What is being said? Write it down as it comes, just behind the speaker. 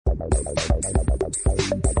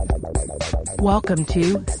Welcome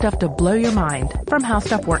to Stuff to Blow Your Mind from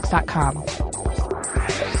HowStuffWorks.com.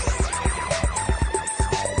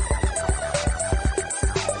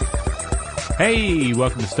 Hey,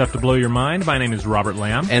 welcome to Stuff to Blow Your Mind. My name is Robert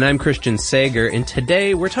Lamb. And I'm Christian Sager, and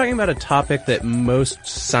today we're talking about a topic that most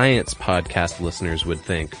science podcast listeners would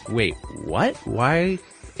think, wait, what? Why?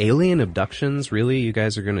 Alien abductions? Really? You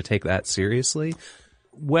guys are going to take that seriously?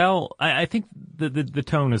 Well, I think the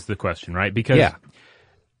tone is the question, right? Because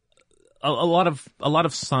a lot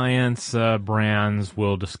of science brands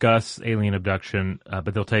will discuss alien abduction,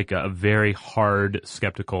 but they'll take a very hard,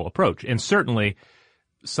 skeptical approach. And certainly,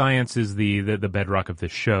 science is the bedrock of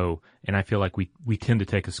this show, and I feel like we tend to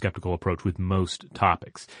take a skeptical approach with most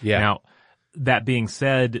topics. Yeah. Now, that being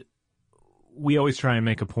said, we always try and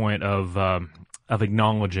make a point of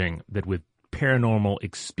acknowledging that with paranormal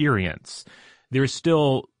experience, there is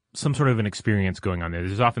still some sort of an experience going on there.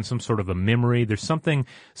 There's often some sort of a memory. There's something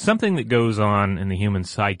that goes on in the human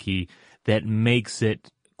psyche that makes it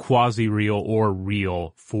quasi-real or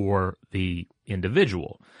real for the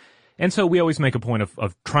individual. And so we always make a point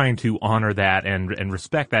of trying to honor that and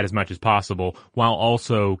respect that as much as possible while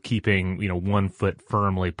also keeping, one foot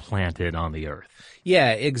firmly planted on the earth.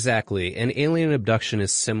 Yeah, exactly. And alien abduction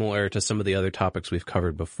is similar to some of the other topics we've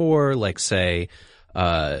covered before, like, say,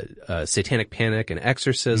 satanic panic and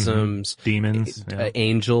exorcisms. Mm-hmm. Demons.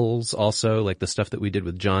 Angels also, like the stuff that we did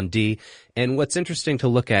with John Dee. And what's interesting to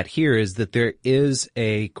look at here is that there is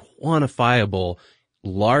a quantifiable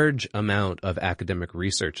large amount of academic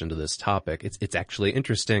research into this topic. It's actually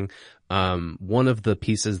interesting. One of the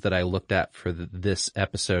pieces that I looked at for this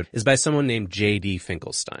episode is by someone named J.D.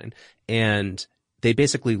 Finkelstein. And they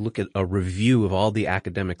basically look at a review of all the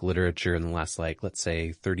academic literature in the last, let's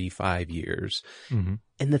say 35 years. Mm-hmm.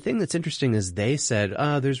 And the thing that's interesting is they said,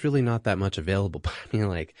 there's really not that much available. But I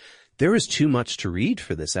mean, there was too much to read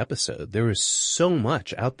for this episode. There was so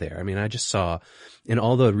much out there. I mean, I just saw in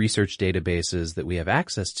all the research databases that we have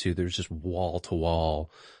access to, there's just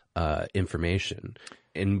wall-to-wall information.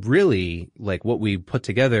 And really, what we put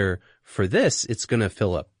together for this, it's going to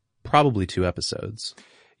fill up probably 2 episodes.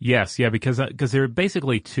 Yes, yeah, because there are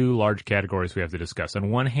basically 2 large categories we have to discuss. On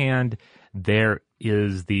one hand, there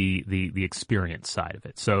is the experience side of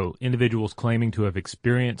it. So individuals claiming to have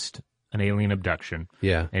experienced an alien abduction.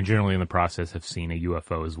 Yeah. And generally in the process have seen a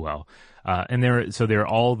UFO as well. And there are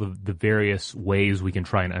all the various ways we can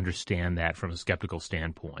try and understand that from a skeptical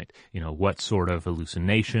standpoint. What sort of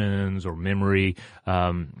hallucinations or memory,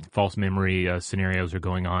 false memory scenarios are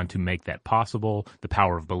going on to make that possible, the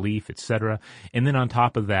power of belief, etc. And then on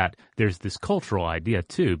top of that, there's this cultural idea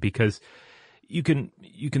too, because you can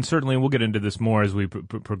certainly, and we'll get into this more as we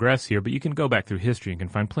progress here, but you can go back through history and can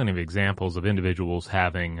find plenty of examples of individuals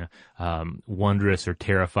having wondrous or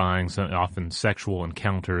terrifying, often sexual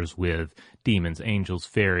encounters with demons, angels,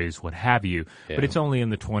 fairies, what have you. Yeah. But it's only in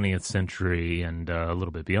the 20th century and a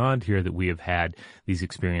little bit beyond here that we have had these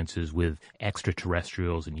experiences with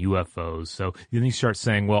extraterrestrials and UFOs. So then you start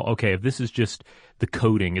saying, well, okay, if this is just the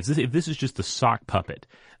coding, if this is just the sock puppet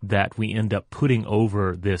that we end up putting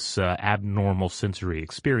over this abnormal sensory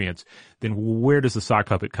experience, then where does the sock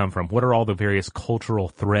puppet come from? What are all the various cultural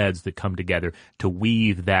threads that come together to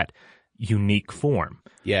weave that unique form?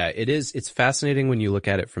 Yeah, it is. It's fascinating when you look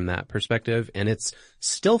at it from that perspective, and it's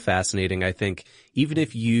still fascinating, I think, even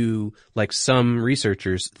if you, like some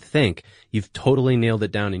researchers, think you've totally nailed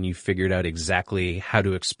it down and you've figured out exactly how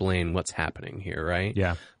to explain what's happening here, right?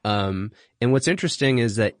 Yeah. And what's interesting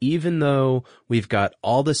is that even though we've got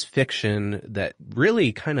all this fiction that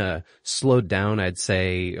really kind of slowed down, I'd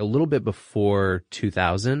say, a little bit before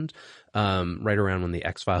 2000, right around when the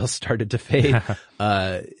X-Files started to fade,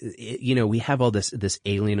 we have all this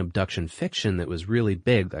alien abduction fiction that was really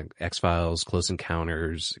big, like X-Files, Close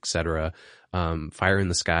Encounters, etc. Fire in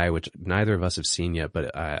the Sky, which neither of us have seen yet,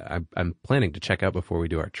 but I'm planning to check out before we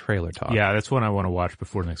do our trailer talk. Yeah, that's one I want to watch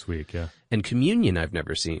before next week, yeah. And Communion I've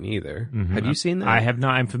never seen either. Mm-hmm. Have you seen that? I have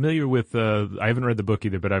not. I'm familiar with, I haven't read the book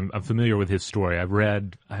either, but I'm familiar with his story. I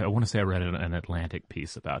want to say I read an Atlantic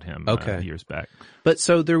piece about him years back. But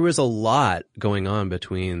so there was a lot going on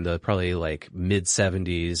between the probably mid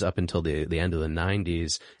 70s up until the end of the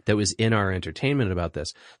 90s that was in our entertainment about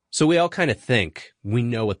this. So we all kind of think we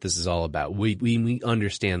know what this is all about. We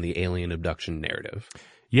understand the alien abduction narrative.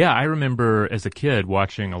 Yeah, I remember as a kid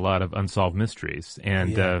watching a lot of Unsolved Mysteries,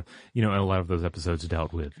 and a lot of those episodes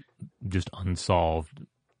dealt with just unsolved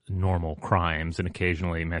normal crimes, and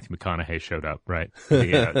occasionally Matthew McConaughey showed up, right,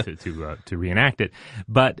 to reenact it.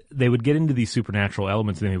 But they would get into these supernatural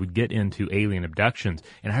elements, and they would get into alien abductions,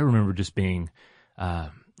 and I remember just being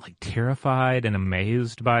like terrified and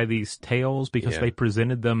amazed by these tales because they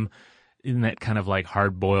presented them in that kind of like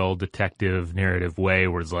hard-boiled detective narrative way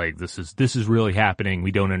where it's like, this is really happening.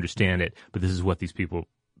 We don't understand it, but this is what these people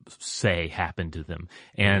say happened to them.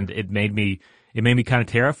 And it made me kind of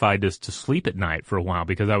terrified to sleep at night for a while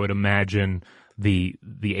because I would imagine the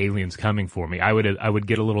aliens coming for me. I would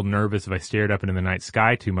get a little nervous if I stared up into the night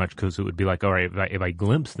sky too much because it would be like, all right, if I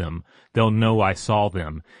glimpse them, they'll know I saw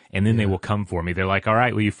them, and then they will come for me. They're like, all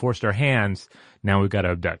right, well, you forced our hands. Now we've got to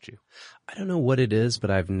abduct you. I don't know what it is, but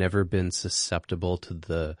I've never been susceptible to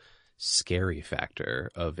the scary factor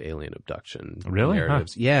of alien abduction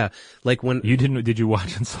narratives. Huh. Yeah. Like when did you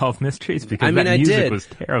watch Unsolved Mysteries? Because I mean, that music I did, was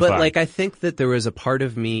terrifying. But like, I think that there was a part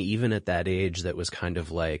of me, even at that age, that was kind of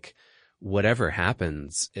like, whatever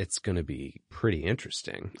happens, it's going to be pretty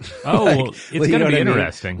interesting. Oh, well, it's going to be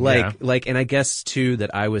interesting. Like, and I guess too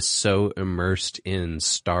that I was so immersed in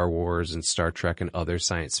Star Wars and Star Trek and other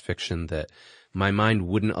science fiction that my mind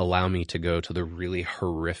wouldn't allow me to go to the really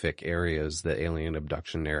horrific areas that alien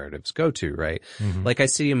abduction narratives go to, right? Mm-hmm. Like I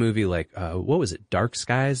see a movie like, what was it? Dark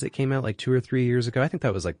Skies that came out like 2 or 3 years ago. I think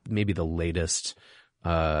that was like maybe the latest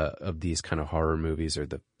of these kind of horror movies, or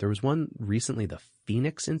there was one recently, the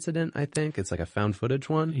Phoenix Incident, I think. It's like a found footage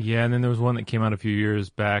one. Yeah, and then there was one that came out a few years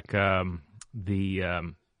back,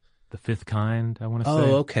 The Fifth Kind, I want to say.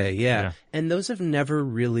 Oh, okay, yeah. And those have never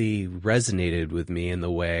really resonated with me in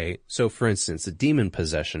the way, so for instance, the demon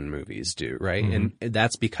possession movies do, right? Mm-hmm. And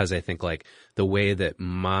that's because I think like the way that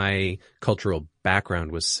my cultural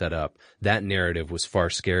background was set up, that narrative was far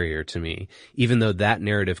scarier to me, even though that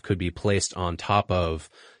narrative could be placed on top of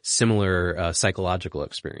similar psychological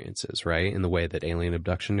experiences, right? In the way that alien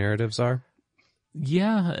abduction narratives are.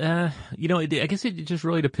 Yeah, I guess it just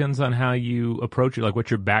really depends on how you approach it, like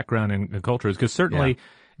what your background and culture is. Because certainly,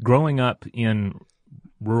 growing up in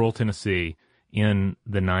rural Tennessee in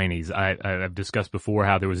the 90s, I've discussed before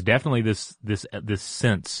how there was definitely this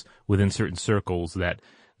sense within certain circles that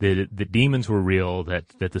the demons were real, that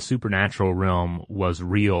the supernatural realm was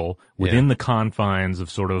real within the confines of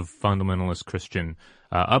sort of fundamentalist Christian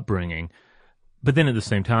upbringing. But then at the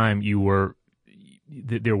same time,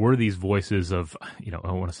 there were these voices of,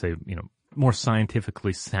 I want to say, more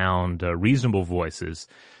scientifically sound, reasonable voices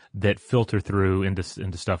that filter through into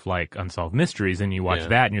stuff like Unsolved Mysteries. And you watch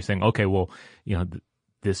that and you're saying, okay, well,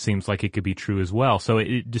 this seems like it could be true as well. So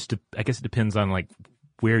I guess it depends on like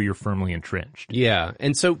where you're firmly entrenched. Yeah.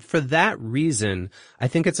 And so for that reason, I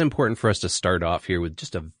think it's important for us to start off here with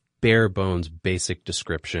just a bare bones basic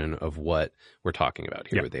description of what we're talking about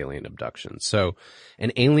here with alien abduction. So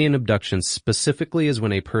an alien abduction specifically is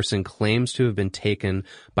when a person claims to have been taken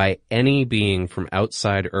by any being from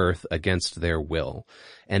outside Earth against their will.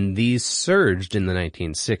 And these surged in the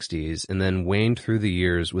 1960s and then waned through the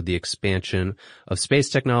years with the expansion of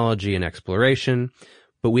space technology and exploration.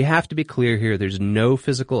 But we have to be clear here, there's no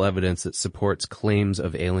physical evidence that supports claims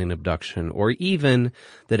of alien abduction or even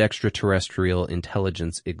that extraterrestrial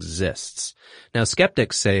intelligence exists. Now,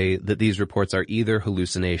 skeptics say that these reports are either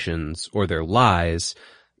hallucinations or they're lies.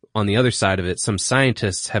 On the other side of it, some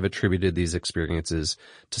scientists have attributed these experiences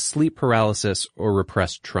to sleep paralysis or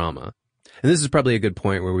repressed trauma. And this is probably a good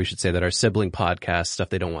point where we should say that our sibling podcast, Stuff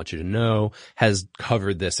They Don't Want You to Know, has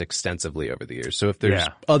covered this extensively over the years. So if there's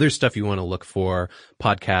other stuff you want to look for,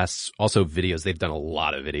 podcasts, also videos, they've done a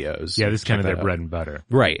lot of videos. Yeah, this is kind of their bread and butter.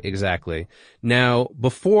 Right, exactly. Now,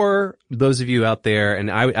 before those of you out there, and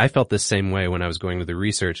I felt the same way when I was going to the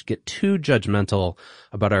research, get too judgmental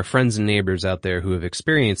about our friends and neighbors out there who have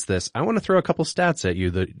experienced this, I want to throw a couple stats at you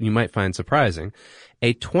that you might find surprising.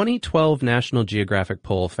 A 2012 National Geographic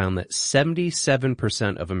poll found that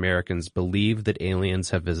 77% of Americans believe that aliens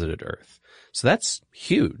have visited Earth. So that's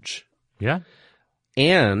huge. Yeah.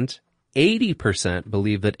 And 80%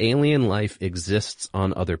 believe that alien life exists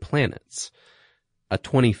on other planets. A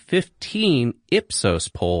 2015 Ipsos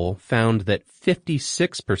poll found that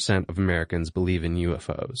 56% of Americans believe in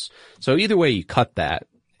UFOs. So either way you cut that,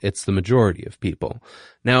 it's the majority of people.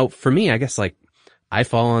 Now, for me, I guess I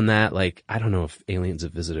fall on that. I don't know if aliens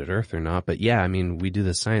have visited Earth or not, but yeah, I mean, we do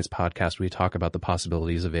this science podcast. We talk about the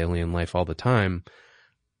possibilities of alien life all the time.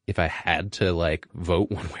 If I had to vote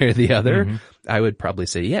one way or the other, I would probably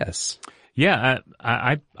say yes. Yeah.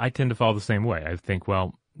 I tend to fall the same way. I think,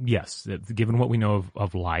 well, yes, given what we know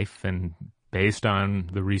of life and based on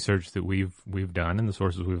the research that we've done and the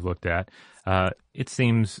sources we've looked at, it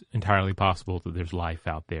seems entirely possible that there's life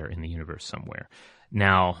out there in the universe somewhere.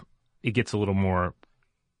 Now, it gets a little more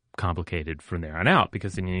complicated from there on out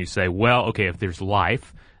because then you say, well, okay, if there's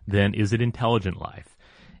life, then is it intelligent life?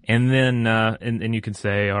 And then, and you can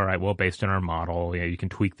say, all right, well, based on our model, you can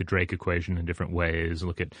tweak the Drake equation in different ways.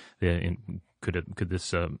 Look at could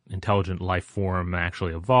this intelligent life form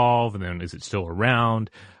actually evolve? And then is it still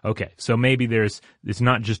around? Okay, so maybe it's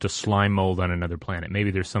not just a slime mold on another planet.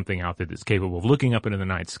 Maybe there's something out there that's capable of looking up into the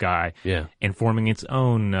night sky and forming its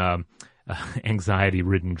own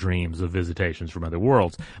anxiety-ridden dreams of visitations from other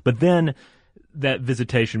worlds. But then that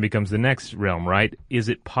visitation becomes the next realm, right? Is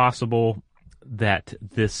it possible that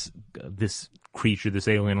this creature, this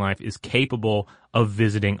alien life, is capable of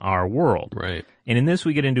visiting our world? Right. And in this,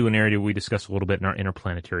 we get into an area we discussed a little bit in our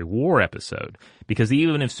interplanetary war episode, because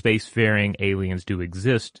even if spacefaring aliens do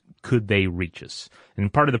exist, could they reach us?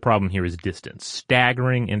 And part of the problem here is distance,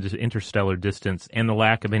 staggering interstellar distance, and the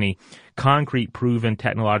lack of any concrete, proven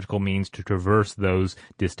technological means to traverse those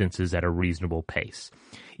distances at a reasonable pace.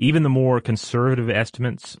 Even the more conservative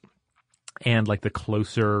estimates and like the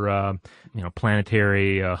closer,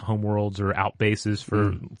 planetary homeworlds or outbases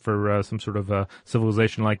for some sort of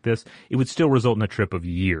civilization like this, it would still result in a trip of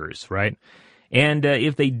years, right? And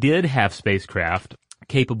if they did have spacecraft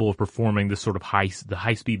capable of performing this sort of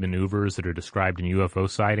high-speed maneuvers that are described in UFO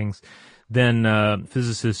sightings, then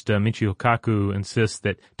physicist Michio Kaku insists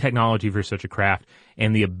that technology for such a craft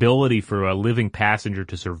and the ability for a living passenger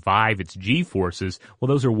to survive its G-forces, well,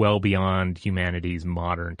 those are well beyond humanity's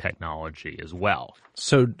modern technology as well.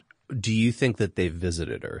 So do you think that they've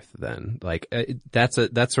visited Earth then? Like, that's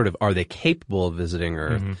sort of, are they capable of visiting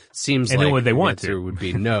Earth? Mm-hmm. Seems and like then would they want the to? answer would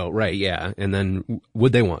be no, right, yeah. And then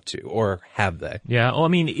would they want to, or have they? Yeah, well,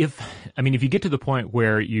 if you get to the point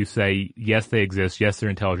where you say, yes, they exist, yes, they're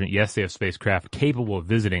intelligent, yes, they have spacecraft capable of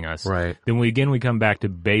visiting us, right, then we come back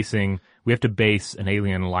to we have to base an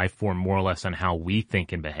alien life form more or less on how we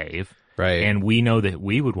think and behave. Right. And we know that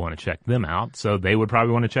we would want to check them out, so they would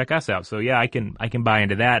probably want to check us out. So yeah, I can buy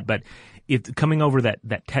into that, but it's coming over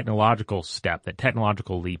that technological step, that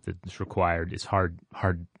technological leap that's required is hard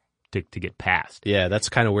to get past. Yeah, that's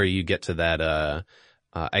kind of where you get to that,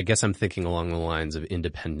 I guess I'm thinking along the lines of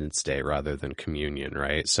Independence Day rather than communion,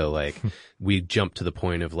 right? So like we jump to the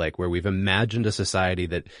point of like where we've imagined a society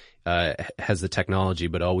that has the technology,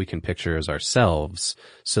 but all we can picture is ourselves.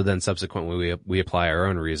 So then subsequently we apply our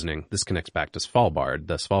own reasoning. This connects back to Svalbard,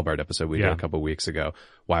 the Svalbard episode we did a couple of weeks ago.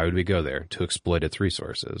 Why would we go there? To exploit its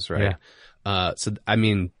resources, right? Yeah.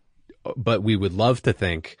 But we would love to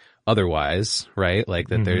think otherwise, right? Like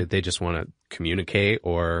that they just want to communicate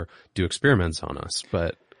or do experiments on us.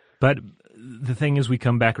 But the thing is, we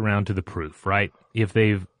come back around to the proof, right? If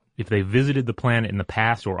they've visited the planet in the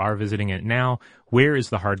past or are visiting it now, where is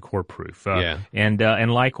the hardcore proof?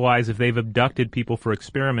 And likewise, if they've abducted people for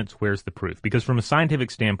experiments, where's the proof? Because from a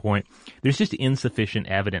scientific standpoint, there's just insufficient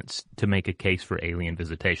evidence to make a case for alien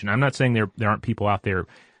visitation. I'm not saying there aren't people out there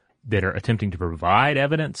that are attempting to provide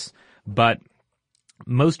evidence, but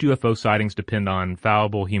most UFO sightings depend on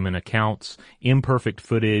fallible human accounts, imperfect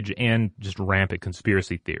footage, and just rampant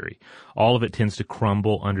conspiracy theory. All of it tends to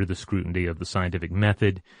crumble under the scrutiny of the scientific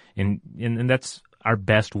method, and that's our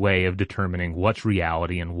best way of determining what's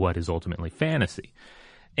reality and what is ultimately fantasy.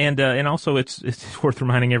 And also it's worth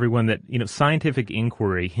reminding everyone that, scientific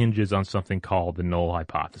inquiry hinges on something called the null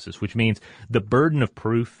hypothesis, which means the burden of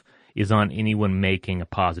proof is on anyone making a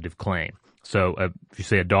positive claim. So if you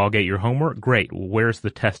say a dog ate your homework, great. Well, where's the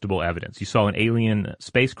testable evidence? You saw an alien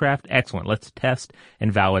spacecraft? Excellent. Let's test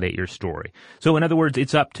and validate your story. So in other words,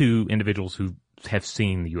 it's up to individuals who have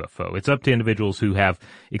seen the UFO. It's up to individuals who have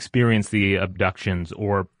experienced the abductions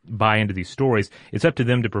or buy into these stories. It's up to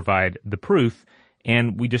them to provide the proof,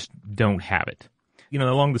 and we just don't have it.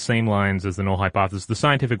 Along the same lines as the null hypothesis, the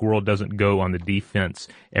scientific world doesn't go on the defense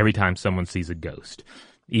every time someone sees a ghost.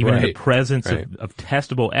 Even in the presence of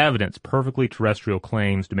testable evidence, perfectly terrestrial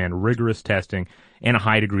claims demand rigorous testing and a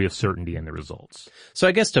high degree of certainty in the results. So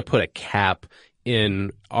I guess to put a cap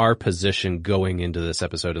in our position going into this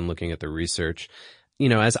episode and looking at the research,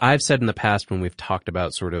 as I've said in the past when we've talked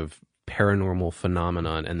about sort of paranormal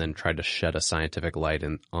phenomenon and then tried to shed a scientific light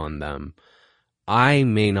on them, I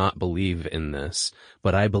may not believe in this,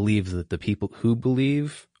 but I believe that the people who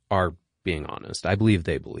believe are being honest. I believe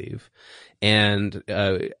they believe. And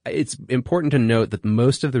it's important to note that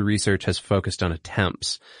most of the research has focused on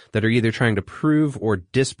attempts that are either trying to prove or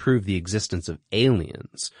disprove the existence of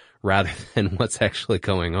aliens rather than what's actually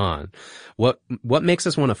going on. What makes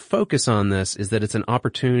us want to focus on this is that it's an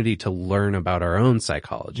opportunity to learn about our own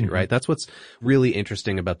psychology, right? That's what's really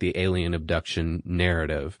interesting about the alien abduction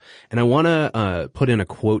narrative. And I want to put in a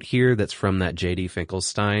quote here that's from that J.D.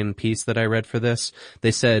 Finkelstein piece that I read for this.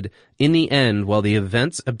 They said, "In the end, while the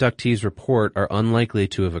events abductees report are unlikely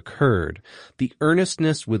to have occurred, the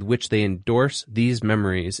earnestness with which they endorse these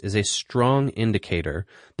memories is a strong indicator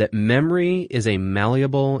that memory is a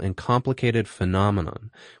malleable and complicated phenomenon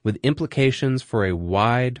with implications for a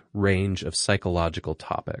wide range of psychological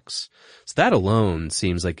topics." So that alone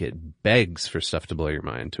seems like it begs for stuff to blow your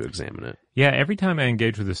mind to examine it. Yeah, every time I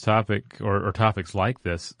engage with this topic or topics like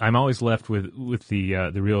this, I'm always left with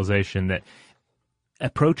the realization that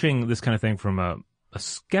approaching this kind of thing from a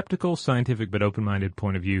skeptical, scientific, but open-minded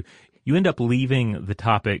point of view, you end up leaving the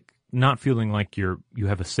topic not feeling like you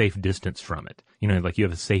have a safe distance from it. You know, like you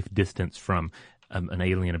have a safe distance from an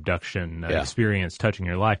alien abduction experience touching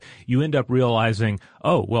your life. You end up realizing,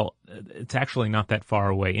 oh, well, it's actually not that far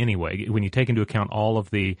away anyway. When you take into account all of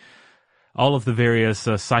the various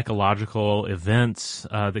psychological events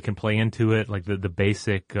that can play into it, like the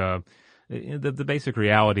basic the basic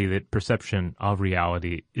reality that perception of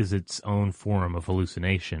reality is its own form of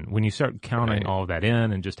hallucination. When you start counting all of that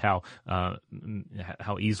in, and just how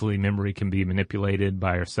easily memory can be manipulated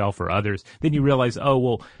by yourself or others, then you realize, oh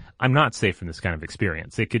well, I'm not safe from this kind of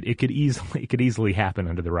experience. It could easily happen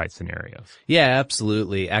under the right scenarios. Yeah,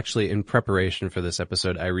 absolutely. Actually, in preparation for this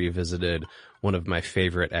episode, I revisited one of my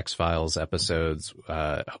favorite X-Files episodes,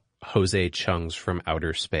 Jose Chung's From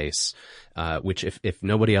Outer Space, which if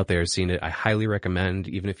nobody out there has seen it, I highly recommend.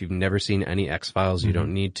 Even if you've never seen any X-Files, you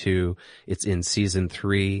don't need to. It's in season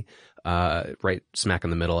 3, right smack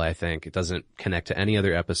in the middle, I think. It doesn't connect to any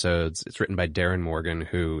other episodes. It's written by Darren Morgan,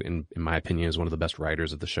 who in my opinion is one of the best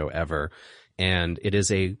writers of the show ever. And it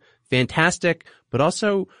is a fantastic, but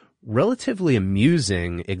also relatively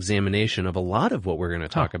amusing examination of a lot of what we're going to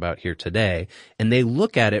talk about here today. And they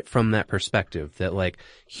look at it from that perspective that like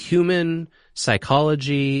human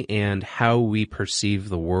psychology and how we perceive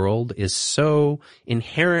the world is so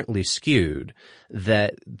inherently skewed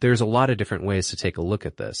that there's a lot of different ways to take a look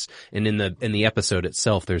at this. And in the episode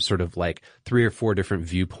itself, there's sort of like 3 or 4 different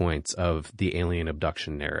viewpoints of the alien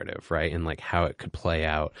abduction narrative, right? And like how it could play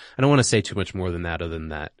out. I don't want to say too much more than that, other than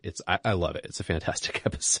that I love it. It's a fantastic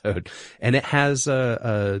episode. And it has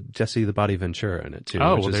Jesse the Body Ventura in it too.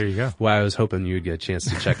 Oh, well, there you go. Why I was hoping you'd get a chance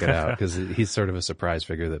to check it out, because he's sort of a surprise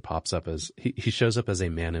figure that pops up as he shows up as a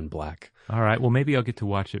man in black. All right. Well, maybe I'll get to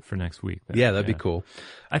watch it for next week then. Yeah, that'd be cool.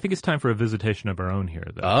 I think it's time for a visitation of our own here,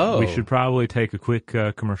 though. Oh. We should probably take a quick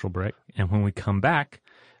commercial break. And when we come back,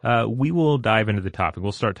 we will dive into the topic.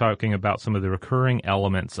 We'll start talking about some of the recurring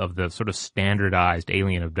elements of the sort of standardized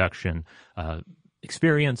alien abduction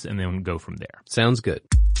experience, and then go from there. Sounds good.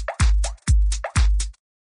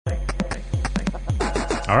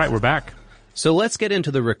 All right, we're back. So let's get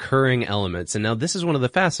into the recurring elements. And now this is one of the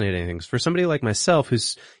fascinating things for somebody like myself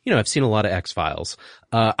who's, I've seen a lot of X-Files.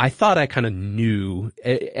 I thought I kind of knew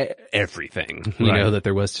everything, that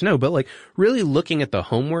there was to know. But like really looking at the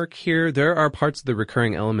homework here, there are parts of the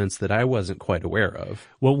recurring elements that I wasn't quite aware of.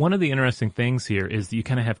 Well, one of the interesting things here is that you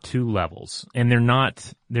kind of have 2 levels, and they're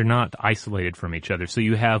not isolated from each other. So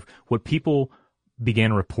you have what people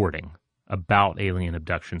began reporting about alien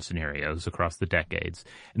abduction scenarios across the decades.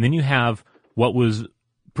 And then you have what was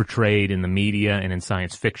portrayed in the media and in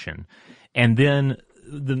science fiction. And then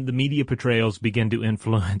the media portrayals begin to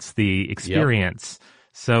influence the experience. Yep.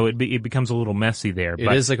 So it becomes a little messy there.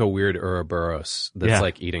 It is like a weird Ouroboros that's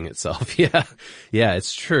like eating itself. Yeah,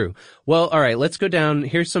 it's true. Well, all right, let's go down.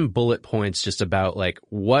 Here's some bullet points just about like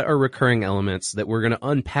what are recurring elements that we're going to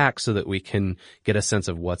unpack so that we can get a sense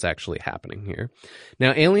of what's actually happening here.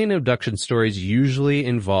 Now, alien abduction stories usually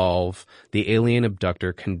involve the alien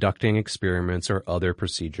abductor conducting experiments or other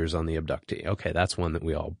procedures on the abductee. Okay, that's one that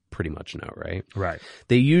we all pretty much know, right? Right.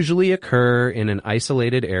 They usually occur in an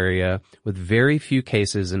isolated area with very few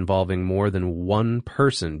cases involving more than one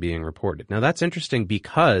person being reported. Now that's interesting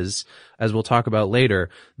because, as we'll talk about later,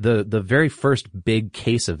 the very first big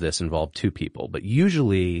case of this involved 2 people, but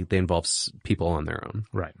usually they involve people on their own.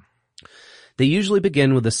 Right. They usually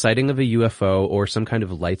begin with the sighting of a UFO or some kind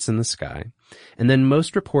of lights in the sky. And then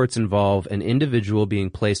most reports involve an individual being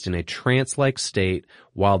placed in a trance-like state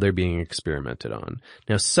while they're being experimented on.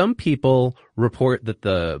 Now, some people report that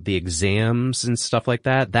the exams and stuff like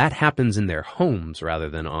that happens in their homes rather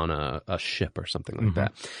than on a ship or something like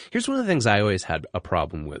that. Here's one of the things I always had a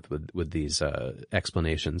problem with these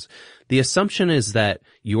explanations. The assumption is that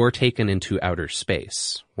you're taken into outer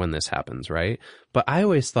space when this happens, right? But I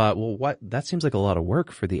always thought, well, that seems like a lot of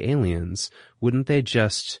work for the aliens. Wouldn't they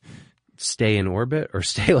just stay in orbit or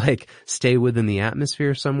stay within the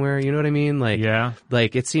atmosphere somewhere? You know what I mean? Yeah.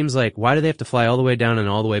 Like it seems like, why do they have to fly all the way down and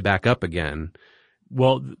all the way back up again?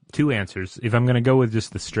 Well, two answers. If I'm going to go with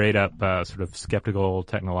just the straight up sort of skeptical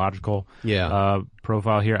technological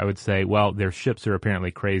profile here, I would say, well, their ships are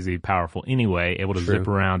apparently crazy powerful anyway, able to zip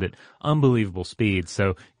around at unbelievable speeds.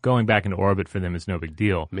 So going back into orbit for them is no big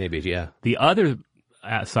deal. Maybe, yeah. The other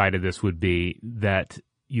side of this would be that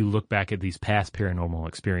you look back at these past paranormal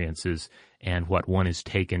experiences and one is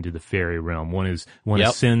taken to the fairy realm, one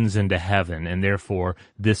ascends into heaven, and therefore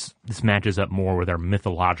this matches up more with our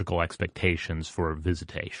mythological expectations for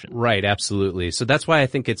visitation. Right, absolutely. So that's why I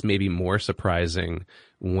think it's maybe more surprising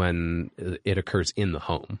when it occurs in the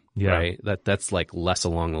home, right? That's like less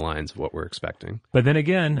along the lines of what we're expecting. But then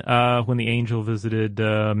again, when the angel visited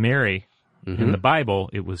Mary, in the Bible,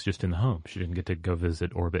 it was just in the home. She didn't get to go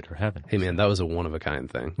visit orbit or heaven. Hey man, that was a one-of-a-kind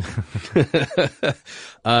thing.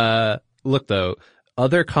 Look though,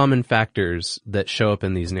 other common factors that show up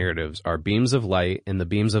in these narratives are beams of light, and the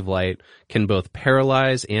beams of light can both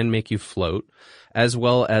paralyze and make you float, as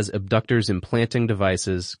well as abductors implanting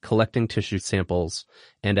devices, collecting tissue samples,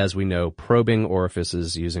 and as we know, probing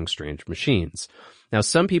orifices using strange machines. Now,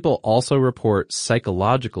 some people also report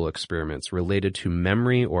psychological experiments related to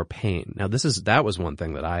memory or pain. Now, that was one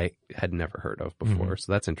thing that I had never heard of before, so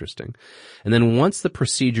that's interesting. And then once the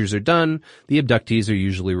procedures are done, the abductees are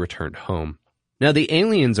usually returned home. Now, the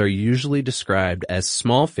aliens are usually described as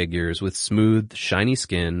small figures with smooth, shiny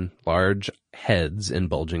skin, large heads, and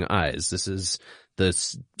bulging eyes. This is the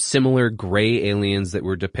similar gray aliens that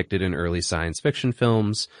were depicted in early science fiction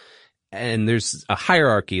films. And there's a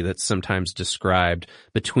hierarchy that's sometimes described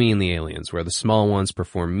between the aliens, where the small ones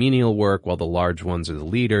perform menial work while the large ones are the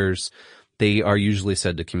leaders. They are usually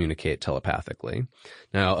said to communicate telepathically.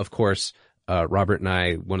 Now, of course, Robert and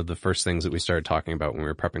I, one of the first things that we started talking about when we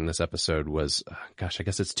were prepping this episode was, I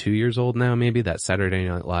guess it's 2 years old now, maybe, that Saturday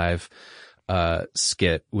Night Live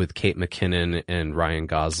skit with Kate McKinnon and Ryan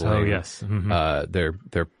Gosling. Oh, yes.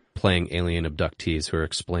 They're playing alien abductees who are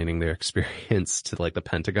explaining their experience to like the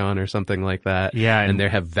Pentagon or something like that. Yeah. And they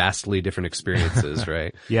have vastly different experiences,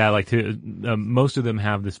 right? Yeah, most of them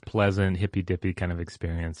have this pleasant hippy-dippy kind of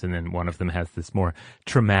experience, and then one of them has this more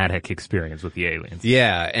traumatic experience with the aliens.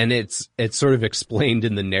 Yeah, and it's sort of explained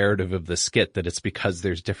in the narrative of the skit that it's because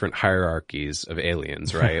there's different hierarchies of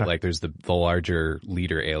aliens, right? Like there's the larger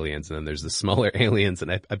leader aliens, and then there's the smaller aliens,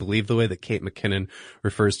 and I believe the way that Kate McKinnon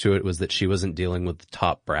refers to it was that she wasn't dealing with the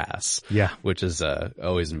top brass. Yeah. Which is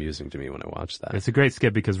always amusing to me when I watch that. It's a great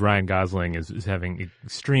skit because Ryan Gosling is having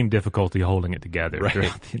extreme difficulty holding it together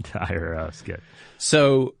throughout the entire skit.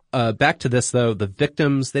 So back to this though, the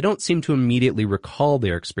victims, they don't seem to immediately recall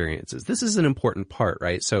their experiences. This is an important part,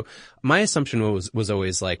 right? So my assumption was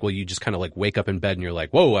always like, well, you just kind of like wake up in bed and you're like,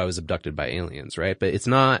 whoa, I was abducted by aliens, right? But it's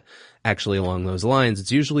not actually along those lines.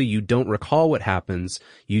 It's usually you don't recall what happens.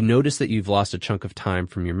 You notice that you've lost a chunk of time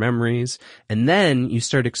from your memories, and then you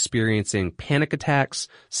start experiencing panic attacks,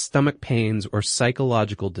 stomach pains, or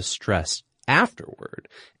psychological distress afterward.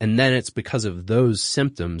 And then it's because of those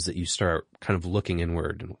symptoms that you start kind of looking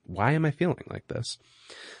inward and why am I feeling like this?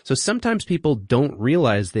 So sometimes people don't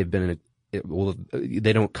realize they've been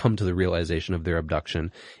they don't come to the realization of their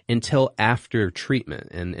abduction until after treatment.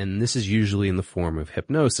 And this is usually in the form of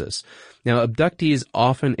hypnosis. Now, abductees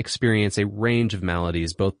often experience a range of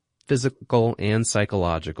maladies, both physical and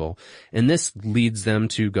psychological, and this leads them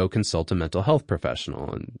to go consult a mental health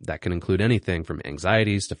professional, and that can include anything from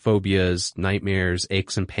anxieties to phobias, nightmares,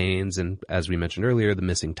 aches and pains, and as we mentioned earlier, the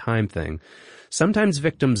missing time thing. Sometimes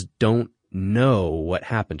victims don't know what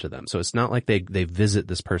happened to them, so it's not like they visit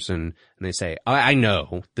this person and they say, I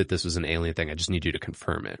know that this was an alien thing, I just need you to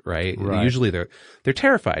confirm it, right? Usually they're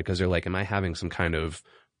terrified because they're like, am I having some kind of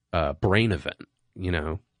brain event, you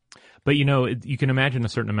know? But, you can imagine a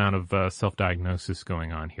certain amount of self-diagnosis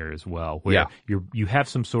going on here as well, where you have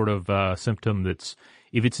some sort of symptom that's,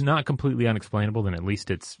 if it's not completely unexplainable, then at least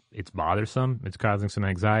it's bothersome, it's causing some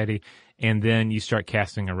anxiety, and then you start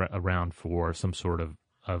casting around for some sort of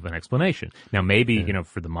an explanation. Now, maybe,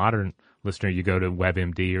 for the modern listener, you go to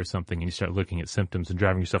WebMD or something and you start looking at symptoms and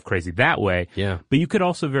driving yourself crazy that way. Yeah. But you could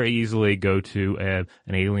also very easily go to an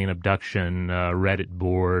alien abduction Reddit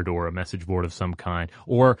board or a message board of some kind,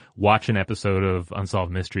 or watch an episode of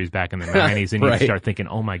Unsolved Mysteries back in the 90s and Right. you start thinking,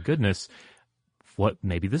 oh my goodness,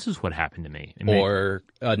 maybe this is what happened to me. Or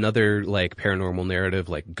another like paranormal narrative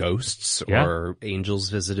like ghosts Yeah. or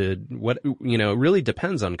angels visited. It really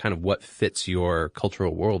depends on kind of what fits your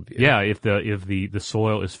cultural worldview. Yeah, if the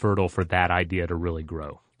soil is fertile for that idea to really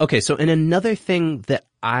grow. Okay, so and another thing that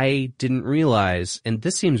I didn't realize, and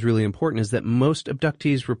this seems really important, is that most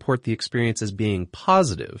abductees report the experience as being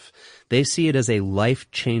positive. They see it as a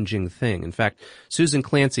life-changing thing. In fact, Susan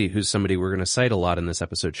Clancy, who's somebody we're going to cite a lot in this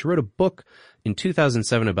episode, she wrote a book in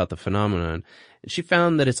 2007 about the phenomenon. She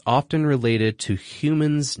found that it's often related to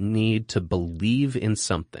humans' need to believe in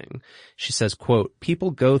something. She says, quote,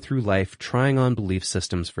 people go through life trying on belief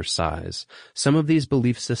systems for size. Some of these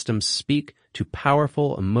belief systems speak to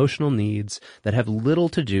powerful emotional needs that have little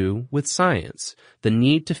to do with science. The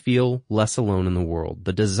need to feel less alone in the world,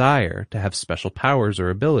 the desire to have special powers or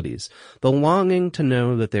abilities, the longing to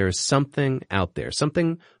know that there is something out there,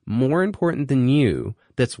 something more important than you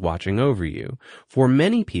that's watching over you. For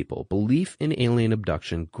many people, belief in alien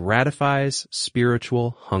abduction gratifies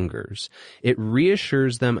spiritual hungers. It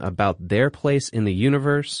reassures them about their place in the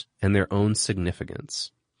universe and their own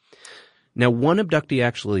significance. Now, one abductee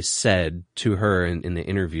actually said to her in the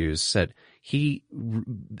interviews, said the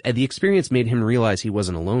experience made him realize he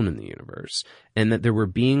wasn't alone in the universe and that there were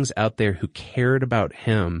beings out there who cared about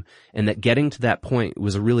him, and that getting to that point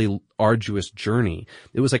was a really arduous journey.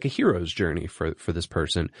 It was like a hero's journey for this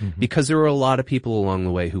person, because there were a lot of people along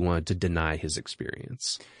the way who wanted to deny his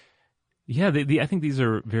experience. Yeah, I think these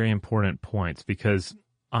are very important points because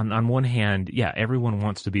on one hand, yeah, everyone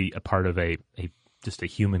wants to be a part of just a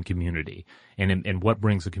human community, and what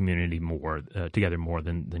brings a community together more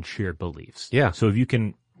than shared beliefs. Yeah. So if you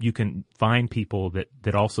can find people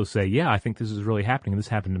that also say, yeah, I think this is really happening, and this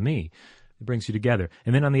happened to me, it brings you together.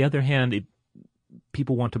 And then on the other hand,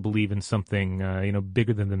 people want to believe in something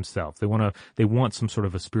bigger than themselves. They want some sort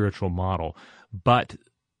of a spiritual model, but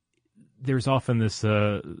there's often this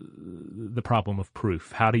the problem of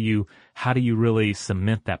proof. How do you really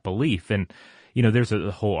cement that belief? And there's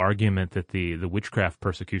a whole argument that the witchcraft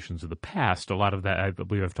persecutions of the past, a lot of that, I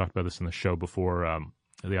believe I've talked about this in the show before,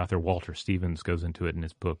 the author Walter Stevens goes into it in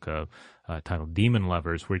his book titled Demon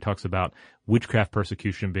Lovers, where he talks about witchcraft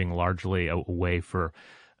persecution being largely a way for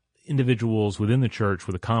individuals within the church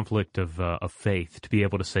with a conflict of faith to be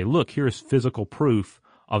able to say, look, here's physical proof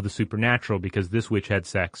of the supernatural because this witch had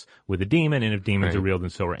sex with a demon, and if demons are real, then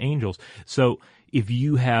so are angels. So if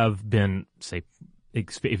you have been, say,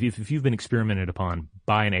 if you've been experimented upon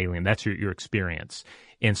by an alien, that's your experience.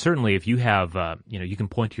 And certainly if you have, you can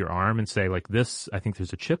point to your arm and say, like, this, I think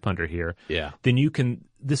there's a chip under here. Yeah. Then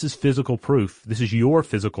this is physical proof. This is your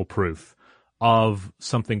physical proof of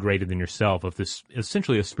something greater than yourself, of this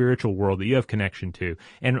essentially a spiritual world that you have connection to.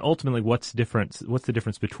 And ultimately, what's the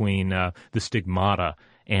difference between the stigmata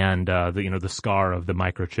and the scar of the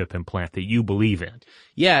microchip implant that you believe in?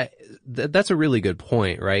 Yeah, that's a really good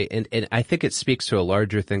point, right? And I think it speaks to a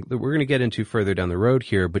larger thing that we're going to get into further down the road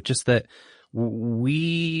here, but just that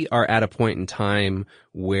we are at a point in time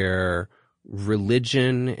where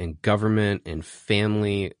religion and government and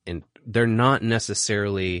family, and they're not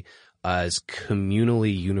necessarily as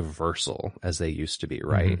communally universal as they used to be,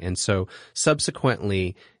 right? And so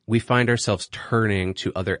subsequently, we find ourselves turning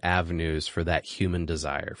to other avenues for that human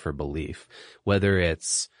desire for belief, whether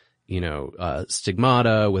it's,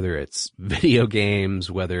 stigmata, whether it's video games,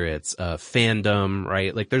 whether it's fandom,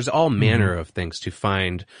 right? Like there's all manner of things to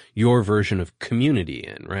find your version of community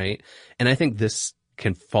in, right? And I think this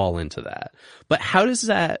can fall into that. But how does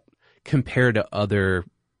that compare to other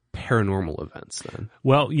paranormal events then?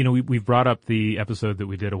 Well, we've brought up the episode that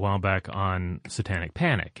we did a while back on satanic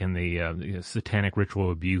panic and the satanic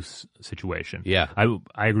ritual abuse situation. Yeah.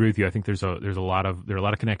 I agree with you. I think there are a lot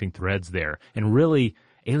of connecting threads there. And really,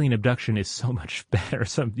 alien abduction is so much better.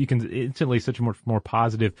 You can instantly such a more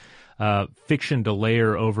positive fiction to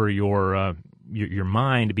layer over your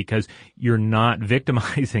mind because you're not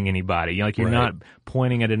victimizing anybody. You're not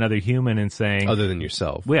pointing at another human and saying, other than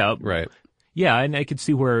yourself. Well, right. Yeah, and I could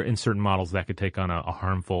see where in certain models that could take on a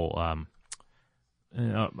harmful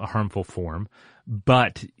form,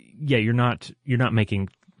 but yeah, you're not making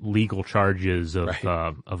legal charges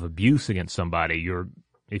of abuse against somebody. You're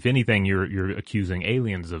If anything, you're accusing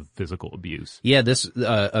aliens of physical abuse. Yeah, this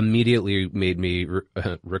immediately made me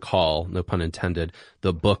recall, no pun intended,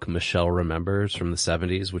 the book Michelle Remembers from the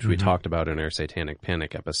 70s, which we talked about in our Satanic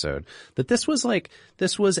Panic episode. That this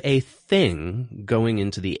was a thing going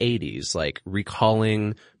into the 80s, like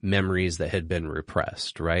recalling memories that had been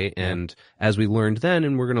repressed, right? Yeah. And as we learned then,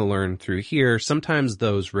 and we're going to learn through here, sometimes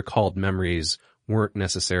those recalled memories weren't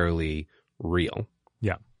necessarily real.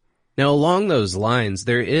 Yeah. Now, along those lines,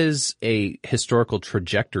 there is a historical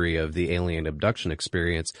trajectory of the alien abduction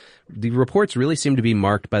experience. The reports really seem to be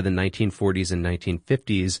marked by the 1940s and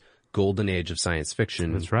 1950s golden age of science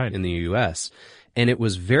fiction. That's right. In the U.S. And it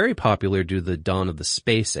was very popular due to the dawn of the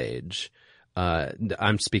space age.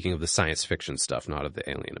 I'm speaking of the science fiction stuff, not of the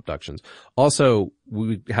alien abductions. Also,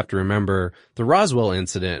 we have to remember the Roswell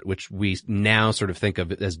incident, which we now sort of think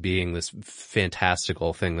of as being this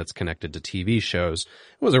fantastical thing that's connected to TV shows.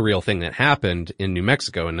 It was a real thing that happened in New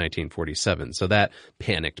Mexico in 1947. So that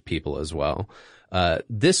panicked people as well.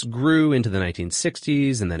 This grew into the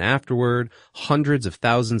 1960s, and then afterward, hundreds of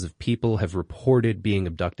thousands of people have reported being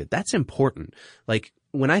abducted. That's important. Like,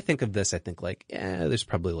 when I think of this, I think like, there's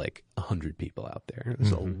probably like 100 people out there.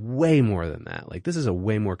 There's way more than that. Like, this is a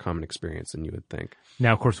way more common experience than you would think.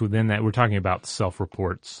 Now, of course, within that, we're talking about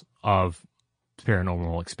self-reports of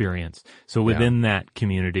paranormal experience. So within that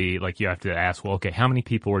community, like, you have to ask, well, okay, how many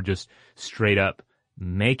people are just straight up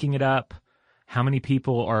making it up? How many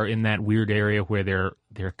people are in that weird area where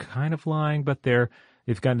they're kind of lying, but they've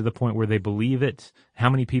gotten to the point where they believe it? How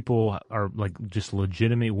many people are like just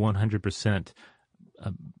legitimate 100%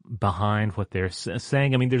 behind what they're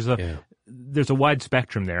saying? I mean, there's a wide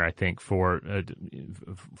spectrum there, I think, for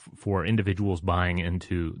individuals buying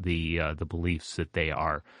into the beliefs that they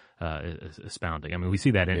are expounding. I mean, we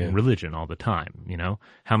see that in religion all the time. You know,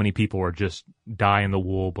 how many people are just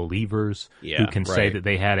die-in-the-wool believers who can say that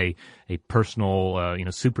they had a personal,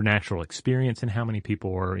 supernatural experience, and how many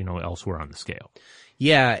people are, elsewhere on the scale.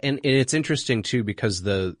 Yeah, and it's interesting too because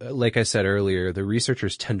like I said earlier, the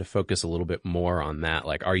researchers tend to focus a little bit more on that,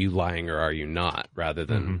 like, are you lying or are you not, rather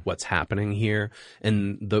than what's happening here.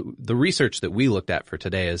 And the research that we looked at for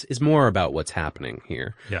today is more about what's happening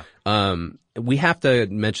here. Yeah. We have to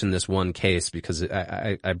mention this one case because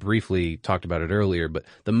I briefly talked about it earlier, but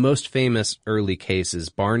the most famous early case is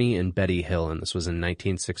Barney and Betty Hill, and this was in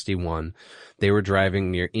 1961. They were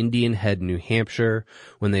driving near Indian Head, New Hampshire,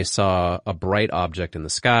 when they saw a bright object in the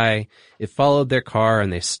sky. It followed their car,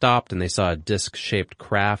 and they stopped, and they saw a disc-shaped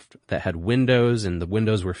craft that had windows, and the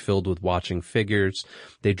windows were filled with watching figures.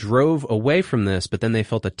 They drove away from this, but then they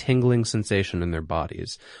felt a tingling sensation in their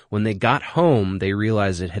bodies. When they got home, they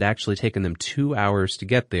realized it had actually taken them 2 hours to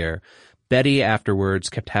get there. Betty afterwards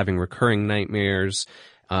kept having recurring nightmares.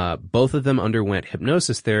 Both of them underwent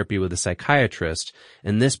hypnosis therapy with a psychiatrist,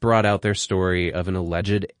 and this brought out their story of an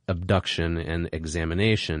alleged abduction and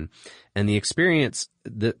examination. And the experience,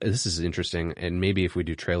 this is interesting, and maybe if we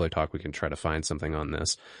do trailer talk, we can try to find something on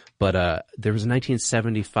this. But there was a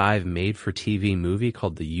 1975 made-for-TV movie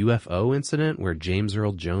called The UFO Incident, where James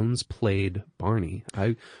Earl Jones played Barney.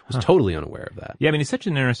 I was totally unaware of that. Yeah, I mean, it's such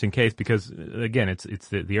an interesting case because, again, it's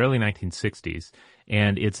the early 1960s,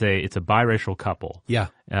 and it's a biracial couple. Yeah.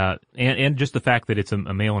 And just the fact that it's a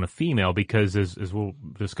male and a female, because as we'll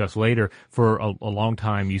discuss later, for a long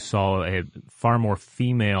time you saw a far more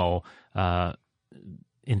female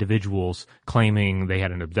individuals claiming they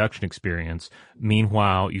had an abduction experience.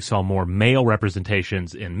 Meanwhile, you saw more male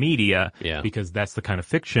representations in media because that's the kind of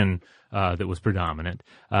fiction that was predominant.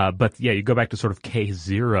 But yeah, you go back to sort of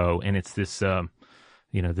K0, and it's this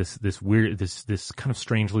this weird, this kind of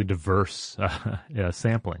strangely diverse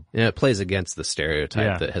sampling. Yeah, it plays against the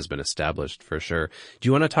stereotype that has been established for sure. Do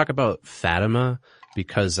you want to talk about Fatima?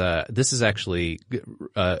 Because this is actually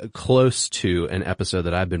close to an episode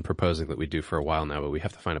that I've been proposing that we do for a while now, but we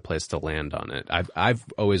have to find a place to land on it. I've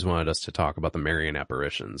always wanted us to talk about the Marian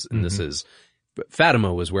apparitions, and this is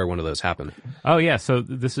Fatima was where one of those happened. Oh yeah, so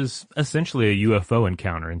this is essentially a UFO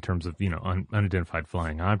encounter in terms of unidentified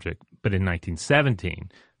flying object, but in 1917,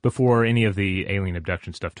 before any of the alien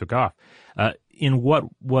abduction stuff took off. In what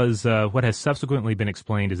has subsequently been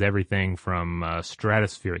explained as everything from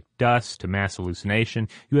stratospheric dust to mass hallucination,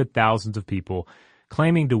 you had thousands of people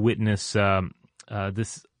claiming to witness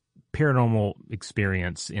this paranormal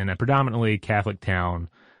experience in a predominantly Catholic town.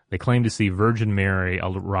 They claim to see Virgin Mary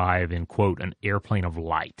arrive in, quote, an airplane of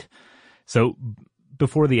light. So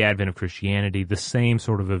before the advent of Christianity, the same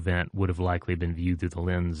sort of event would have likely been viewed through the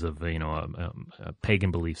lens of, a pagan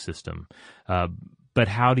belief system. But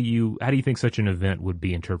how do you think such an event would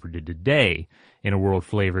be interpreted today in a world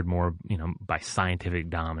flavored more, by scientific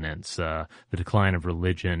dominance, the decline of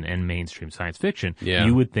religion and mainstream science fiction? Yeah.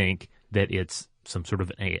 You would think that it's some sort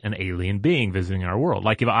of an alien being visiting our world.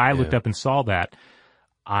 Like if I looked up and saw that,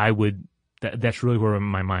 that's really where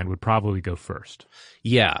my mind would probably go first.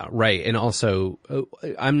 Yeah, right. And also,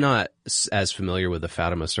 I'm not as familiar with the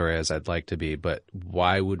Fatima story as I'd like to be, but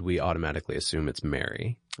why would we automatically assume it's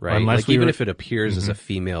Mary, right? Unless even if it appears as a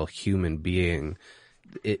female human being,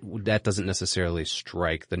 that doesn't necessarily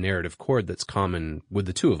strike the narrative chord that's common with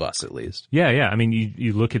the two of us, at least. Yeah. I mean,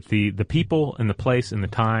 you look at the people and the place and the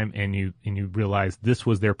time, and you realize this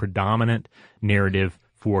was their predominant narrative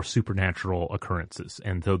for supernatural occurrences.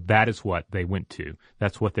 And so that is what they went to.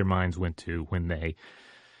 That's what their minds went to when they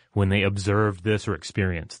observed this or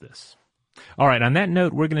experienced this. All right, on that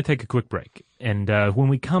note, we're going to take a quick break. And when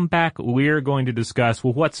we come back, we're going to discuss,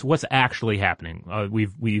 well, what's actually happening.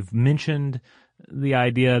 We've mentioned the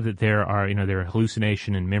idea that there are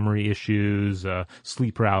hallucination and memory issues,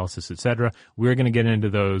 sleep paralysis, etc. We're going to get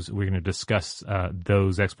into those. We're going to discuss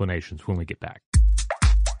those explanations when we get back.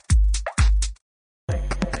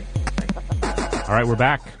 All right, we're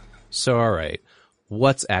back. So, all right,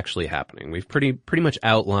 what's actually happening? We've pretty much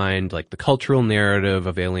outlined like the cultural narrative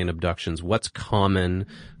of alien abductions. What's common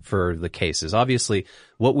for the cases? Obviously,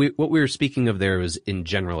 what we were speaking of there was in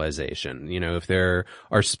generalization. If there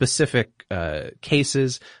are specific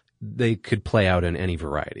cases, they could play out in any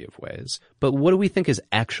variety of ways. But what do we think is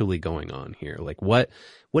actually going on here? Like what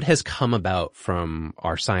has come about from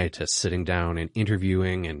our scientists sitting down and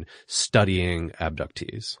interviewing and studying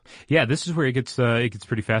abductees? Yeah, this is where it gets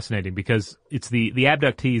pretty fascinating, because it's the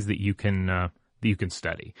abductees that you can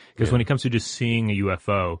study. Because when it comes to just seeing a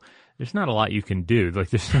UFO, there's not a lot you can do.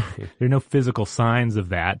 Like there are no physical signs of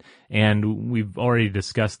that, and we've already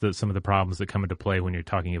discussed some of the problems that come into play when you're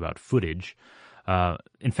talking about footage.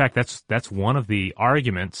 In fact, that's one of the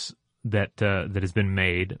arguments that has been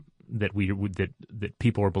made, that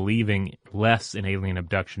people are believing less in alien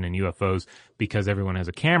abduction and UFOs because everyone has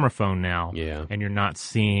a camera phone now, and you're not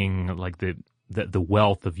seeing like the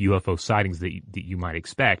wealth of UFO sightings that you might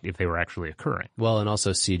expect if they were actually occurring. Well, and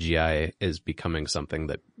also CGI is becoming something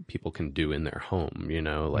that people can do in their home.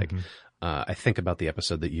 I think about the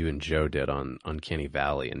episode that you and Joe did on Uncanny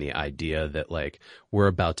Valley, and the idea that like we're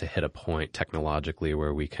about to hit a point technologically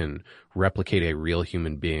where we can replicate a real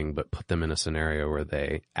human being, but put them in a scenario where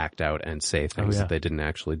they act out and say things that they didn't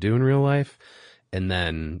actually do in real life. And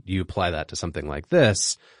then you apply that to something like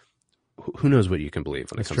this. Who knows what you can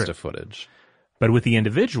believe when it comes to footage. But with the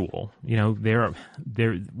individual, we have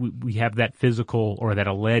that physical or that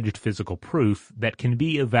alleged physical proof that can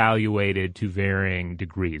be evaluated to varying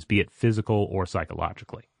degrees, be it physical or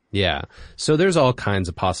psychologically. Yeah. So there's all kinds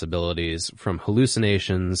of possibilities, from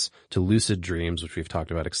hallucinations to lucid dreams, which we've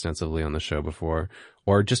talked about extensively on the show before,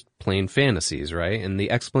 or just plain fantasies, right? And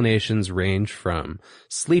the explanations range from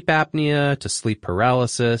sleep apnea to sleep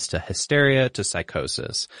paralysis to hysteria to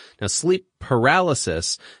psychosis. Now, sleep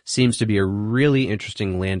paralysis seems to be a really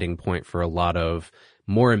interesting landing point for a lot of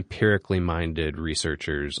more empirically minded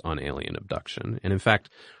researchers on alien abduction. And in fact,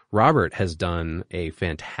 Robert has done a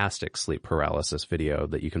fantastic sleep paralysis video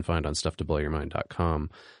that you can find on stufftoblowyourmind.com.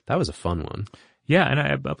 That was a fun one. Yeah, and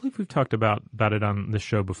I believe we've talked about it on this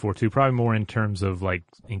show before too, probably more in terms of like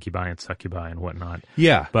incubi and succubi and whatnot.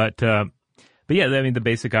 Yeah. But yeah, I mean, the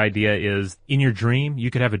basic idea is in your dream,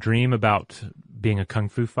 you could have a dream about being a kung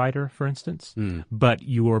fu fighter, for instance, but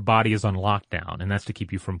your body is on lockdown, and that's to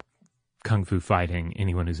keep you from kung fu fighting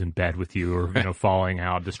anyone who's in bed with you, or falling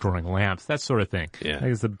out, destroying lamps, that sort of thing. Yeah. That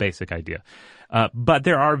is the basic idea. But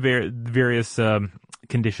there are various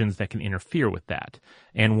conditions that can interfere with that,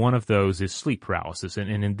 and one of those is sleep paralysis.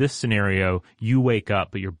 And in this scenario, you wake up,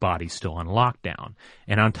 but your body's still on lockdown.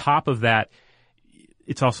 And on top of that,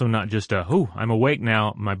 it's also not just I'm awake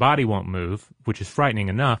now, my body won't move, which is frightening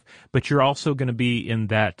enough, but you're also going to be in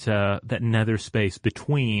that nether space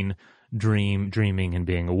between dreaming and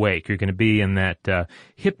being awake. You're going to be in that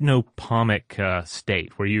hypnopomic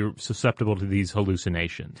state where you're susceptible to these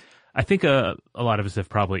hallucinations. I think a lot of us have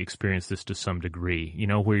probably experienced this to some degree,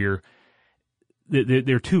 where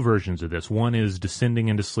there are two versions of this. One is descending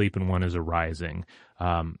into sleep and one is arising.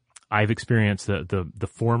 I've experienced the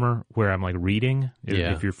former, where I'm like reading.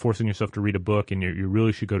 If you're forcing yourself to read a book and you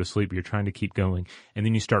really should go to sleep, you're trying to keep going, and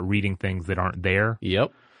then you start reading things that aren't there.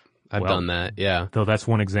 Yep. I've done that, yeah. So that's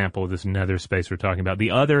one example of this nether space we're talking about.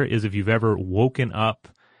 The other is if you've ever woken up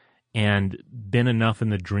and been enough in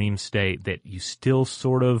the dream state that you still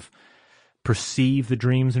sort of perceive the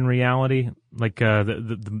dreams in reality. Like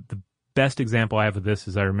the best example I have of this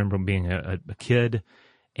is I remember being a kid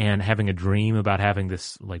and having a dream about having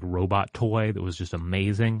this like robot toy that was just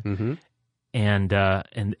amazing. Mm-hmm.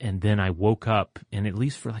 And then I woke up, and at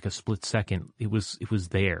least for like a split second, it was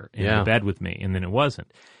there in the bed with me, and then it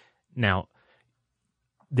wasn't. Now,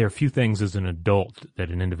 there are a few things as an adult that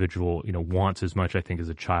an individual, wants as much, I think, as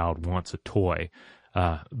a child wants a toy.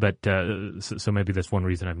 So maybe that's one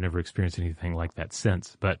reason I've never experienced anything like that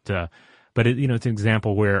since. But it, it's an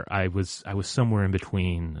example where I was somewhere in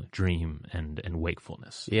between dream and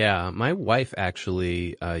wakefulness. Yeah, my wife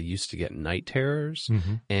actually used to get night terrors,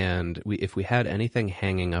 and if we had anything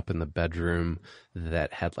hanging up in the bedroom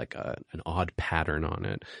that had like an odd pattern on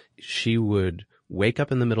it, she would wake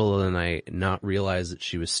up in the middle of the night, not realize that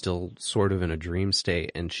she was still sort of in a dream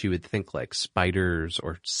state, and she would think like spiders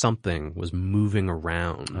or something was moving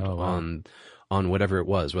around on whatever it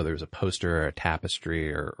was, whether it was a poster or a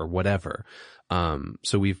tapestry or whatever.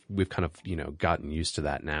 So we've kind of, gotten used to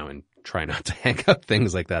that now and try not to hang up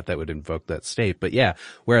things like that would invoke that state. But yeah,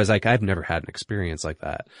 whereas like I've never had an experience like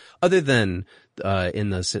that other than, in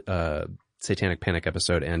the, Satanic Panic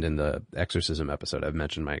episode and in the Exorcism episode, I've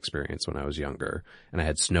mentioned my experience when I was younger and I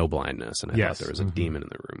had snow blindness and I thought there was a demon in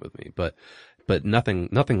the room with me. But nothing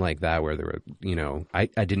like that where there were,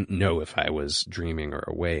 I didn't know if I was dreaming or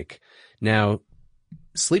awake. Now,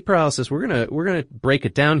 sleep paralysis, we're gonna break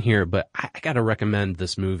it down here, but I gotta recommend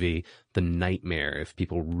this movie, The Nightmare, if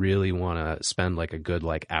people really want to spend like a good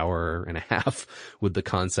hour and a half with the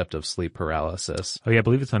concept of sleep paralysis. Oh yeah, I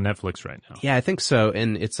believe it's on Netflix right now. Yeah, I think so,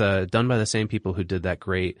 and it's done by the same people who did that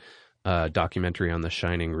great documentary on The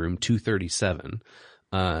Shining, Room 237.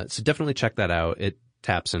 So definitely check that out. It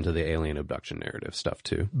taps into the alien abduction narrative stuff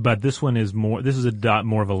too. But this one is more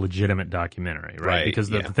of a legitimate documentary, right? Because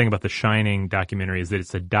the thing about the Shining documentary is that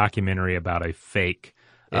it's a documentary about a fake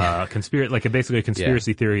basically a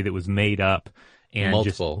conspiracy theory that was made up. And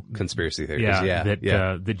multiple conspiracy theories.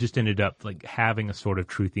 That just ended up like having a sort of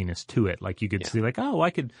truthiness to it. Like you could see like, oh, I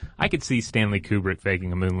could see Stanley Kubrick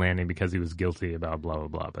faking a moon landing because he was guilty about blah, blah,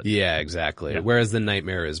 blah. But yeah, exactly. Yeah. Whereas The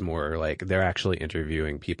Nightmare is more like they're actually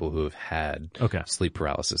interviewing people who have had sleep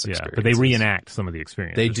paralysis experiences. But they reenact some of the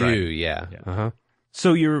experiences. They do, right? yeah. Uh-huh.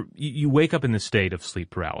 So you wake up in this state of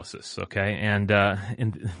sleep paralysis, okay, and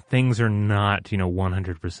things are not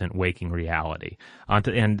 100% waking reality,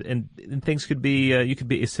 and things could be you could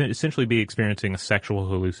be essentially be experiencing a sexual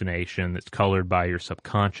hallucination that's colored by your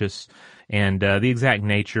subconscious, and the exact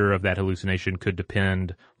nature of that hallucination could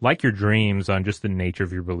depend, like your dreams, on just the nature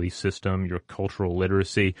of your belief system, your cultural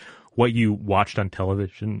literacy, what you watched on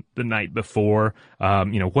television the night before,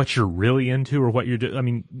 what you're really into or what you're doing. I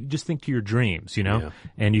mean, just think to your dreams,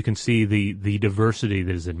 and you can see the diversity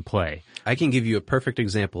that is in play. I can give you a perfect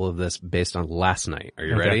example of this based on last night. Are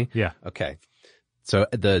you ready? Yeah. Okay. So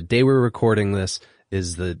the day we're recording this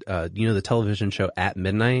is the television show At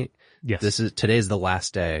Midnight. Yes. Today's the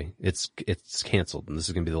last day. It's canceled and this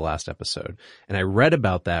is going to be the last episode. And I read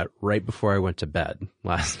about that right before I went to bed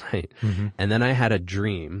last night. Mm-hmm. And then I had a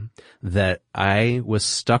dream that I was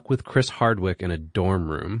stuck with Chris Hardwick in a dorm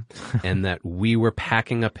room and that we were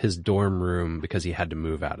packing up his dorm room because he had to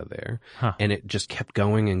move out of there. Huh. And it just kept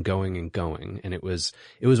going and going and going. And it was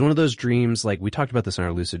one of those dreams, like we talked about this in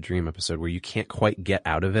our lucid dream episode, where you can't quite get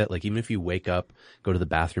out of it. Like even if you wake up, go to the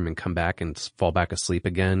bathroom and come back and fall back asleep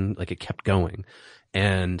again, like it kept going.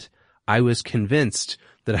 And I was convinced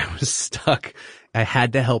that I was stuck. I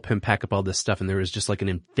had to help him pack up all this stuff. And there was just like an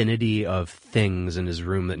infinity of things in his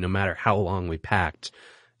room that no matter how long we packed,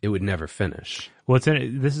 it would never finish. Well,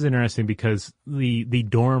 this is interesting because the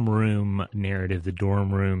dorm room narrative, the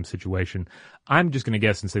dorm room situation, I'm just going to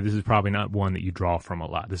guess and say this is probably not one that you draw from a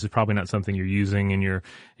lot. This is probably not something you're using in your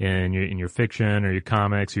fiction or your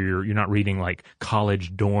comics, or you're not reading like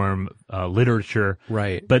college dorm literature.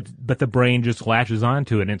 Right. But the brain just latches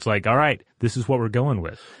onto it and it's like, all right, this is what we're going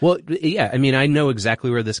with. Well, yeah, I mean, I know exactly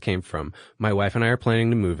where this came from. My wife and I are planning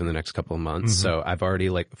to move in the next couple of months. Mm-hmm. So I've already,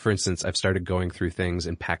 like, for instance, I've started going through things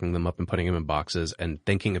and packing them up and putting them in boxes and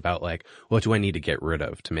thinking about like, what do I need to get rid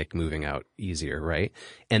of to make moving out easier, right?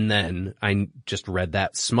 And then I just read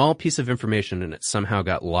that small piece of information and it somehow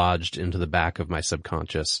got lodged into the back of my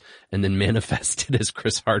subconscious and then manifested as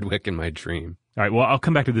Chris Hardwick in my dream. All right, well, I'll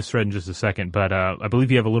come back to this thread in just a second, but I believe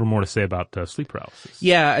you have a little more to say about sleep paralysis.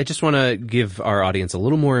 Yeah, I just want to give our audience a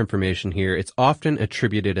little more information here. It's often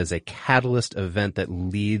attributed as a catalyst event that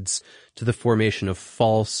leads to the formation of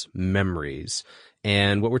false memories.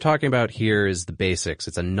 And what we're talking about here is the basics.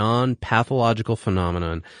 It's a non-pathological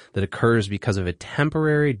phenomenon that occurs because of a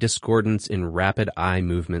temporary discordance in rapid eye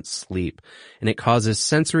movement sleep. And it causes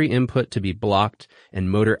sensory input to be blocked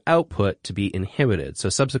and motor output to be inhibited. So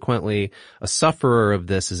subsequently, a sufferer of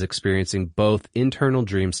this is experiencing both internal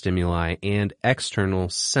dream stimuli and external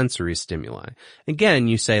sensory stimuli. Again,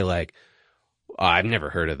 you say like, oh, I've never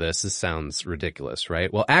heard of this. This sounds ridiculous,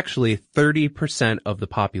 right? Well, actually, 30% of the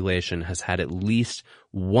population has had at least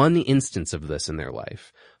one instance of this in their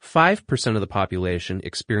life. 5% of the population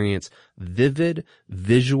experience vivid,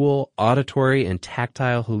 visual, auditory, and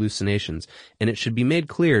tactile hallucinations. And it should be made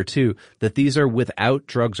clear, too, that these are without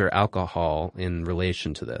drugs or alcohol in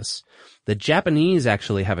relation to this. The Japanese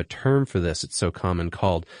actually have a term for this. It's so common,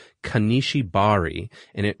 called kanishibari,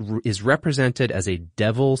 and it is represented as a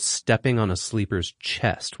devil stepping on a sleeper's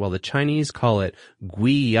chest, while the Chinese call it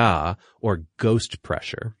guiya, or ghost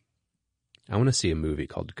pressure. I want to see a movie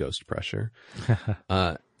called Ghost Pressure.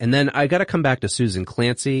 And then I got to come back to Susan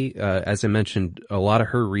Clancy. As I mentioned, a lot of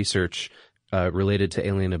her research related to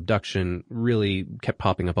alien abduction really kept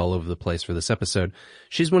popping up all over the place for this episode.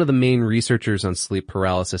 She's one of the main researchers on sleep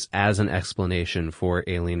paralysis as an explanation for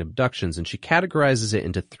alien abductions, and she categorizes it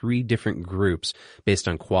into 3 different groups based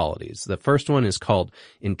on qualities. The first one is called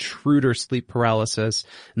intruder sleep paralysis,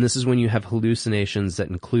 and this is when you have hallucinations that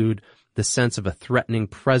include the sense of a threatening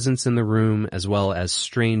presence in the room, as well as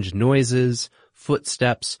strange noises,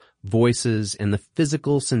 footsteps, voices, and the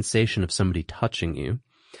physical sensation of somebody touching you.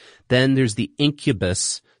 Then there's the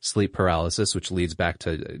incubus sleep paralysis, which leads back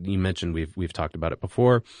to, you mentioned we've talked about it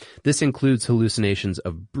before. This includes hallucinations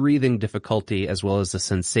of breathing difficulty as well as the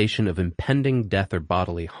sensation of impending death or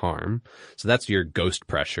bodily harm. So that's your ghost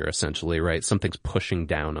pressure, essentially, right? Something's pushing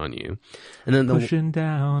down on you. And then pushing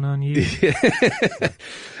down on you.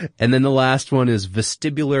 And then the last one is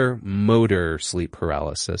vestibular motor sleep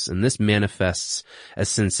paralysis. And this manifests as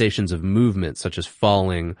sensations of movement, such as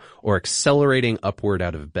falling or accelerating upward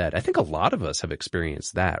out of bed. I think a lot of us have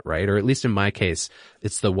experienced that, right? Or at least in my case,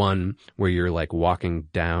 it's the one where you're like walking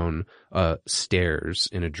down stairs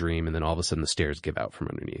in a dream, and then all of a sudden the stairs give out from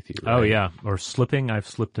underneath you. Right? Oh yeah, or slipping. I've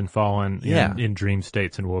slipped and fallen in dream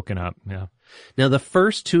states and woken up. Yeah. Now, the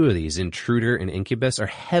first 2 of these, intruder and incubus, are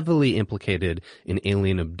heavily implicated in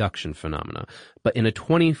alien abduction phenomena. But in a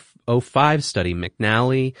 2005 study,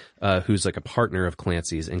 McNally, who's like a partner of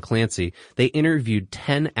Clancy's, and Clancy, they interviewed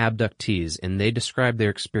 10 abductees, and they described their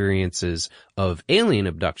experiences of alien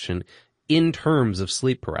abduction in terms of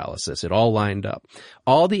sleep paralysis. It all lined up.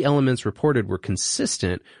 All the elements reported were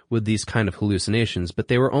consistent with these kind of hallucinations, but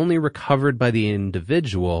they were only recovered by the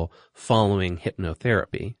individual following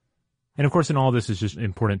hypnotherapy. And of course, in all this, it's just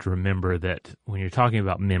important to remember that when you're talking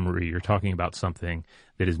about memory, you're talking about something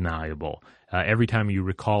that is malleable. Every time you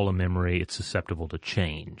recall a memory, it's susceptible to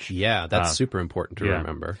change. Yeah, that's super important to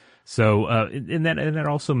remember. So, and that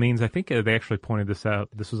also means, I think they actually pointed this out.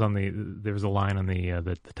 This was there was a line on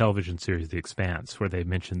the television series, The Expanse, where they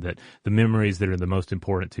mentioned that the memories that are the most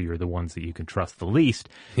important to you are the ones that you can trust the least,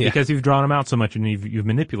 because you've drawn them out so much and you've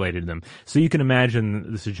manipulated them. So you can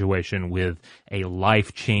imagine the situation with a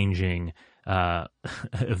life-changing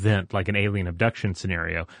event like an alien abduction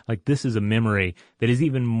scenario. Like, this is a memory that is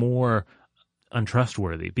even more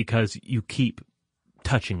untrustworthy because you keep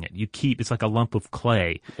touching it. It's like a lump of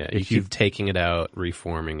clay. Yeah, you keep taking it out,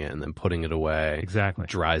 reforming it, and then putting it away. Exactly.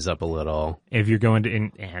 Dries up a little. If you're going to,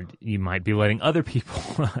 and you might be letting other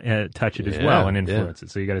people touch it as well and influence it.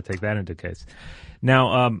 So you got to take that into case.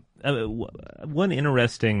 Now, one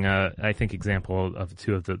interesting, I think, example of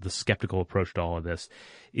the skeptical approach to all of this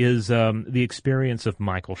is the experience of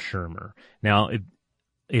Michael Shermer. Now,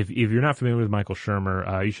 if you're not familiar with Michael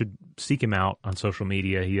Shermer, you should seek him out on social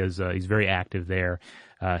media. He's very active there.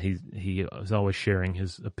 He is always sharing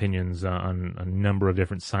his opinions on a number of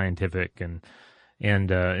different scientific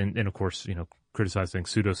and of course, criticizing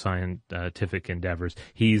pseudoscientific endeavors.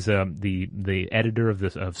 He's the editor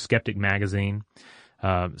of Skeptic magazine.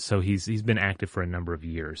 So he's been active for a number of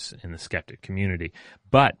years in the skeptic community.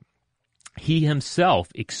 But he himself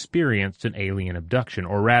experienced an alien abduction,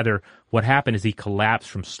 or rather, what happened is he collapsed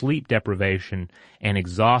from sleep deprivation and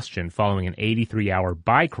exhaustion following an 83-hour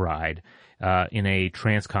bike ride in a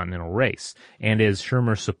transcontinental race. And as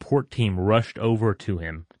Shermer's support team rushed over to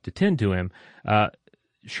him to tend to him,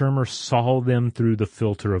 Schirmer saw them through the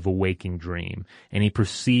filter of a waking dream, and he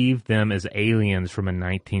perceived them as aliens from a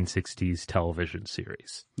 1960s television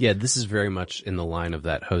series. Yeah, this is very much in the line of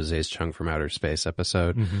that Jose's Chung from Outer Space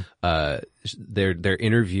episode. They're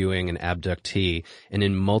interviewing an abductee, and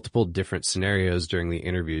in multiple different scenarios during the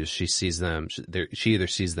interviews, she sees them. She either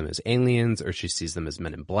sees them as aliens, or she sees them as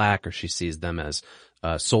men in black, or she sees them as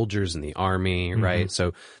soldiers in the army, right?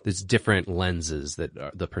 So there's different lenses that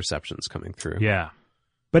are the perceptions coming through. Yeah.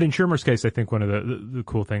 But in Schirmer's case, I think one of the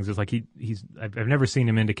cool things is like I've never seen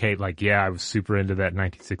him indicate like, yeah, I was super into that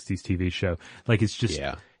 1960s TV show. Like it's just,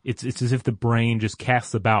 it's as if the brain just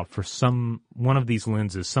casts about for one of these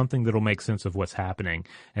lenses, something that'll make sense of what's happening,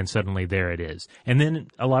 and suddenly there it is. And then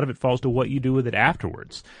a lot of it falls to what you do with it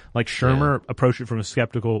afterwards. Like Schirmer approached it from a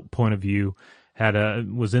skeptical point of view,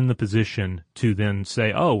 was in the position to then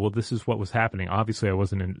say, oh, well, this is what was happening. Obviously, I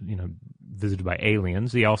wasn't, visited by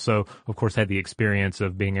aliens. He also, of course, had the experience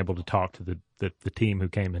of being able to talk to the team who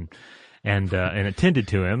came in and attended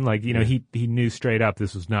to him. Like, he knew straight up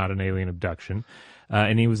this was not an alien abduction.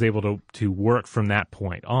 And he was able to work from that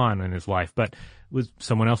point on in his life. But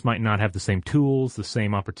someone else might not have the same tools, the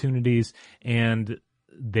same opportunities, and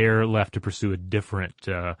they're left to pursue a different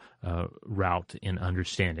route in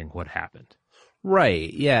understanding what happened.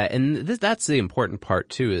 Right. Yeah. And that's the important part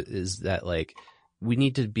too, is that like we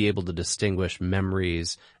need to be able to distinguish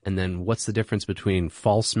memories, and then what's the difference between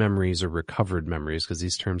false memories or recovered memories? Because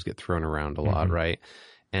these terms get thrown around a lot, right?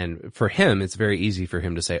 And for him, it's very easy for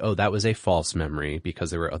him to say, oh, that was a false memory because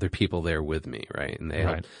there were other people there with me, right? And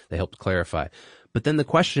they helped clarify. But then the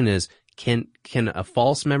question is, can a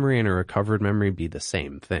false memory and a recovered memory be the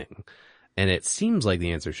same thing? And it seems like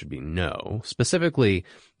the answer should be no. Specifically,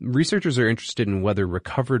 researchers are interested in whether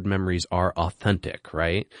recovered memories are authentic,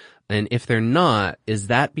 right? And if they're not, is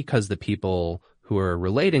that because the people who are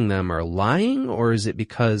relating them are lying, or is it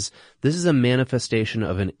because this is a manifestation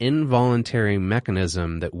of an involuntary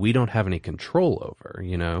mechanism that we don't have any control over,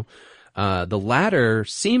 The latter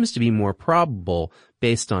seems to be more probable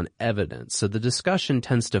based on evidence. So the discussion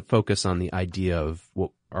tends to focus on the idea of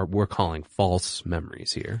what we're calling false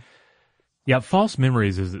memories here. Yeah, false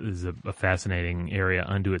memories is a fascinating area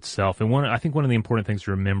unto itself. And I think one of the important things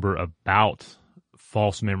to remember about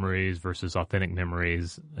false memories versus authentic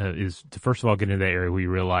memories is to first of all get into that area where you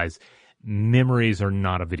realize memories are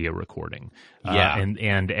not a video recording.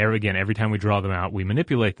 And again, every time we draw them out, we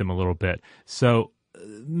manipulate them a little bit. So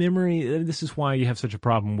memory, this is why you have such a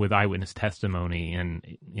problem with eyewitness testimony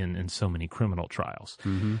in so many criminal trials.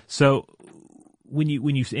 So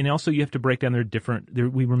and also you have to break down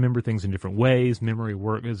we remember things in different ways. Memory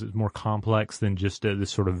work is more complex than just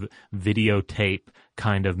this sort of videotape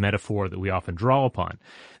kind of metaphor that we often draw upon.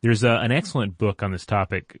 There's an excellent book on this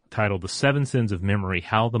topic titled The 7 Sins of Memory,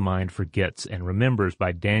 How the Mind Forgets and Remembers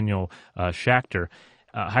by Daniel Schachter.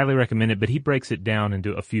 Highly recommend it, but he breaks it down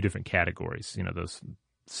into a few different categories, those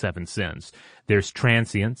 7 sins. There's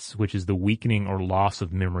transience, which is the weakening or loss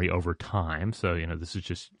of memory over time. So, this is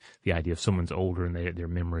just the idea of someone's older and their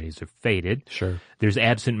memories have faded. Sure. There's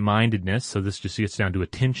absent-mindedness. So this just gets down to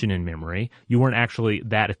attention in memory. You weren't actually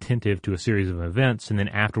that attentive to a series of events, and then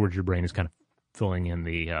afterwards your brain is kind of filling in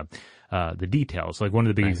the details. Like one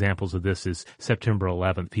of the big examples of this is September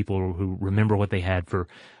 11th. People who remember what they had for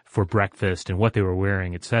breakfast and what they were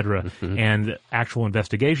wearing, etc. And actual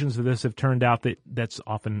investigations of this have turned out that that's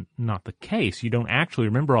often not the case. You don't actually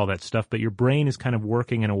remember all that stuff, but your brain is kind of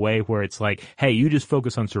working in a way where it's like, hey, you just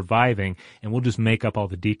focus on surviving and we'll just make up all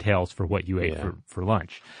the details for what you ate for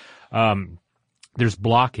lunch. There's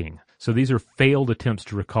blocking. So these are failed attempts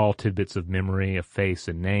to recall tidbits of memory, a face,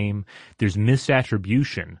 a name. There's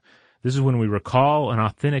misattribution. This is when we recall an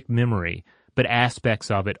authentic memory, but aspects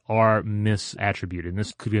of it are misattributed. And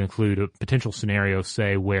this could include a potential scenario,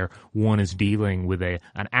 say, where one is dealing with an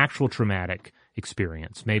actual traumatic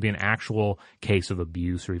experience, maybe an actual case of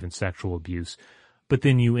abuse or even sexual abuse, but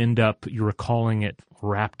then you're recalling it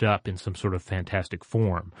wrapped up in some sort of fantastic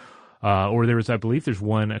form. Or I believe there's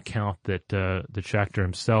one account that Schachter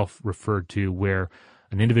himself referred to where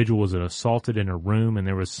an individual was assaulted in a room and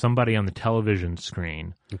there was somebody on the television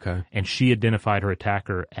screen. Okay. And she identified her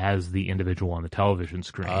attacker as the individual on the television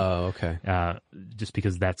screen. Oh, okay. Just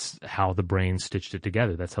because that's how the brain stitched it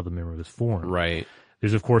together. That's how the memory was formed. Right.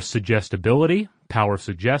 There's, of course, suggestibility, power of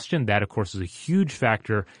suggestion. That, of course, is a huge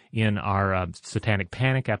factor in our satanic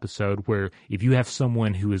panic episode, where if you have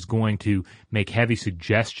someone who is going to make heavy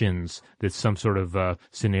suggestions that some sort of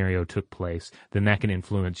scenario took place, then that can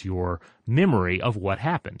influence your memory of what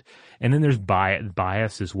happened. And then there's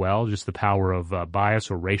bias as well, just the power of bias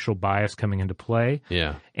or racial bias coming into play.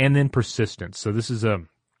 Yeah. And then persistence. So this is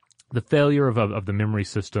The failure of the memory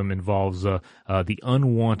system involves the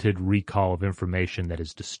unwanted recall of information that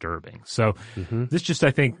is disturbing. So this just,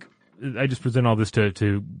 I think, I just present all this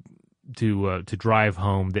to drive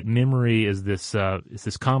home that memory is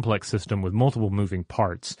this complex system with multiple moving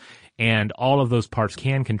parts, and all of those parts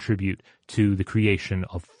can contribute to the creation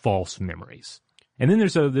of false memories. And then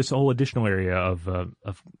there's this whole additional area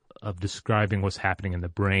of describing what's happening in the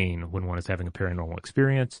brain when one is having a paranormal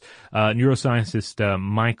experience. Neuroscientist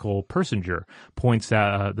Michael Persinger points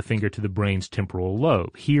out the finger to the brain's temporal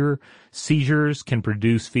lobe. Here, seizures can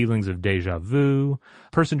produce feelings of déjà vu.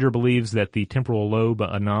 Persinger believes that the temporal lobe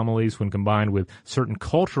anomalies, when combined with certain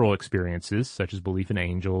cultural experiences, such as belief in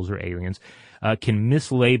angels or aliens, can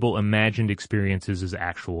mislabel imagined experiences as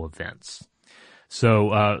actual events.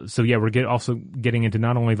 So yeah, we're also getting into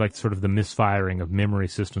not only like sort of the misfiring of memory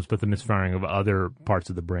systems, but the misfiring of other parts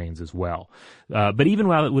of the brains as well. But even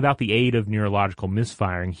without the aid of neurological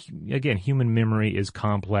misfiring, again, human memory is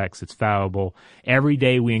complex, it's fallible. Every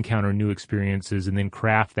day we encounter new experiences and then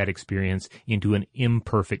craft that experience into an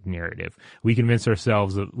imperfect narrative. We can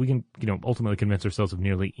ultimately convince ourselves of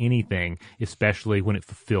nearly anything, especially when it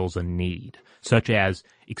fulfills a need, such as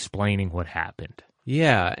explaining what happened.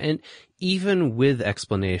 Yeah, and even with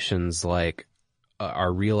explanations like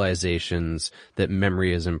our realizations that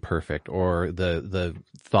memory is imperfect, or the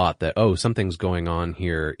thought that, oh, something's going on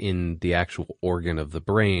here in the actual organ of the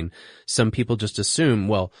brain, some people just assume,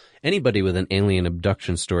 well, anybody with an alien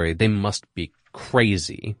abduction story, they must be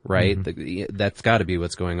crazy, right? That's got to be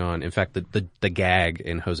what's going on. In fact, the gag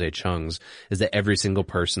in Jose Chung's is that every single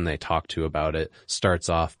person they talk to about it starts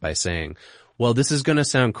off by saying, well, this is going to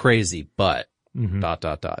sound crazy, but... ...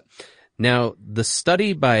 Now, the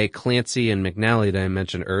study by Clancy and McNally that I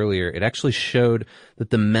mentioned earlier, it actually showed that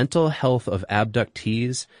the mental health of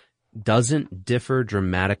abductees doesn't differ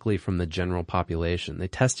dramatically from the general population. They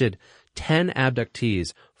tested 10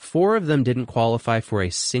 abductees. 4 of them didn't qualify for a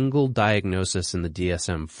single diagnosis in the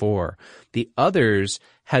DSM-4. The others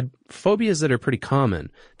had phobias that are pretty common.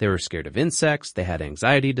 They were scared of insects, they had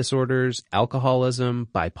anxiety disorders, alcoholism,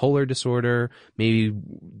 bipolar disorder, maybe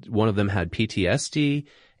one of them had PTSD,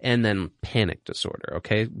 and then panic disorder,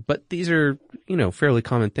 okay? But these are, fairly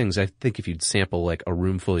common things. I think if you'd sample like a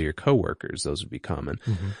room full of your coworkers, those would be common.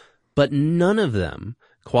 But none of them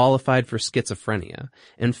qualified for schizophrenia.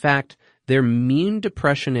 In fact, their mean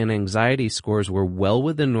depression and anxiety scores were well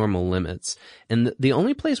within normal limits, and the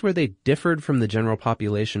only place where they differed from the general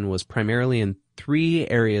population was primarily in 3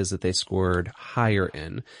 areas that they scored higher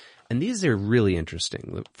in. And these are really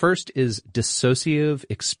interesting. The first is dissociative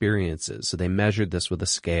experiences. So they measured this with a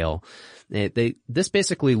scale. This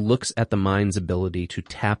basically looks at the mind's ability to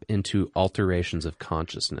tap into alterations of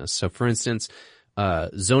consciousness. So for instance,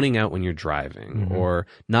 zoning out when you're driving, or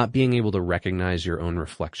not being able to recognize your own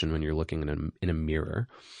reflection when you're looking in a mirror.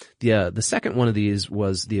 The second one of these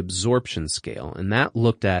was the absorption scale, and that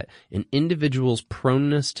looked at an individual's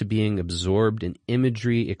proneness to being absorbed in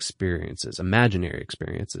imagery experiences, imaginary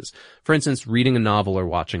experiences. For instance, reading a novel or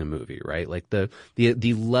watching a movie, right? Like the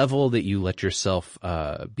level that you let yourself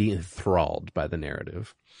be enthralled by the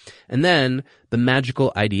narrative. And then the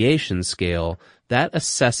magical ideation scale, that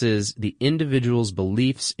assesses the individual's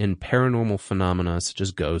beliefs in paranormal phenomena such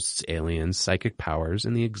as ghosts, aliens, psychic powers,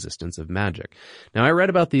 and the existence of magic. Now, I read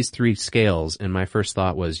about these 3 scales, and my first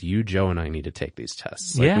thought was, you, Joe, and I need to take these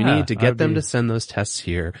tests. We need to get them to send those tests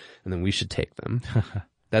here, and then we should take them.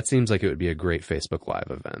 That seems like it would be a great Facebook Live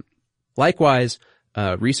event. Likewise,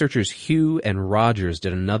 researchers Hugh and Rogers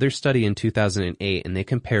did another study in 2008, and they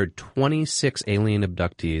compared 26 alien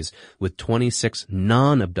abductees with 26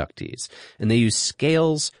 non-abductees. And they used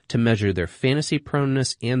scales to measure their fantasy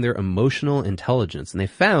proneness and their emotional intelligence. And they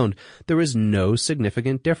found there was no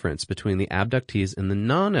significant difference between the abductees and the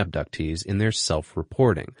non-abductees in their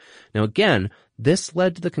self-reporting. Now again, this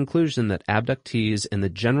led to the conclusion that abductees and the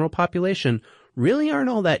general population really aren't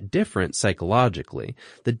all that different psychologically.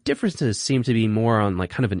 The differences seem to be more on like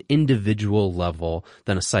kind of an individual level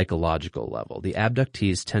than a psychological level. The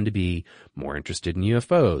abductees tend to be more interested in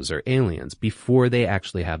UFOs or aliens before they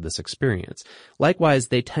actually have this experience. Likewise,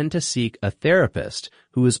 they tend to seek a therapist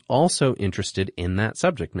who is also interested in that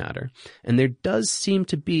subject matter. And there does seem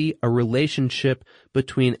to be a relationship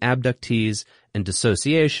between abductees and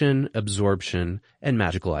dissociation, absorption, and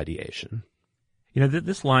magical ideation.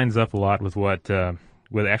 This lines up a lot with what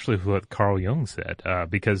Carl Jung said,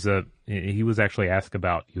 because he was actually asked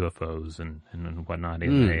about UFOs and whatnot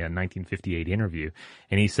in a 1958 interview.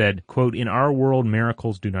 And he said, quote, "In our world,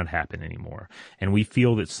 miracles do not happen anymore. And we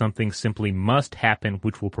feel that something simply must happen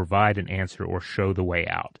which will provide an answer or show the way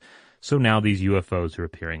out. So now these UFOs are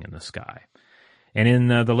appearing in the sky." And in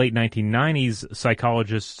the late 1990s,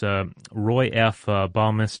 psychologists Roy F.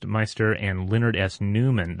 Baumeister and Leonard S.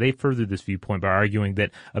 Newman, they furthered this viewpoint by arguing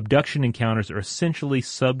that abduction encounters are essentially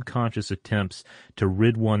subconscious attempts to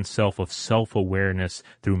rid oneself of self-awareness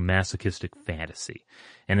through masochistic fantasy.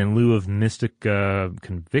 And in lieu of mystic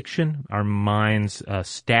conviction, our minds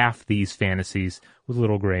staff these fantasies with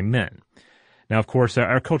little gray men. Now, of course,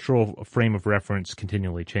 our cultural frame of reference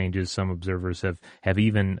continually changes. Some observers have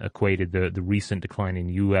even equated the recent decline in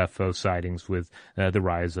UFO sightings with the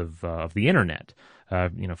rise of the Internet.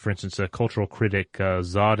 For instance, a cultural critic,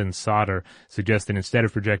 Zodin Sadr, suggests that instead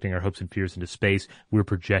of projecting our hopes and fears into space, we're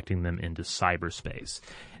projecting them into cyberspace.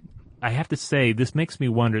 I have to say, this makes me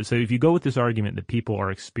wonder, so if you go with this argument that people are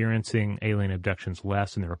experiencing alien abductions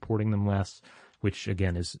less and they're reporting them less, which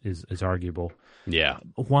again is arguable. Yeah.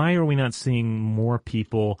 Why are we not seeing more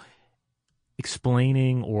people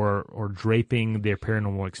explaining or draping their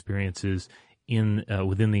paranormal experiences in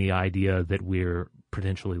within the idea that we're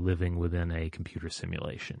potentially living within a computer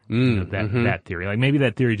simulation? That theory. Like maybe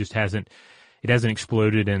that theory just hasn't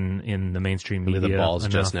exploded in the mainstream media. The ball's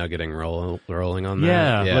enough. Just now getting rolling on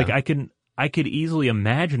that. Yeah, like I could easily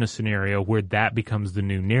imagine a scenario where that becomes the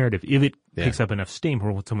new narrative if it picks up enough steam,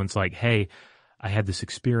 where someone's like, "Hey, I had this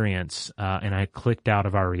experience, and I clicked out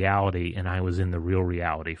of our reality, and I was in the real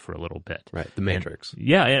reality for a little bit." Right, the Matrix.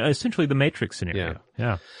 And, essentially the Matrix scenario.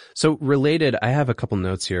 Yeah. So related, I have a couple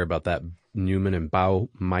notes here about that Newman and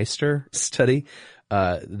Baumeister study.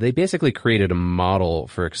 They basically created a model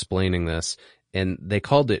for explaining this, and they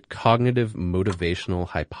called it cognitive motivational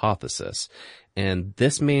hypothesis. And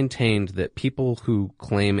this maintained that people who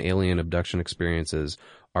claim alien abduction experiences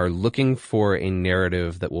are looking for a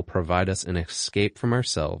narrative that will provide us an escape from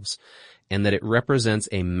ourselves, and that it represents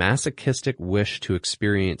a masochistic wish to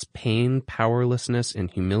experience pain, powerlessness, and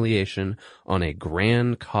humiliation on a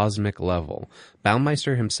grand cosmic level.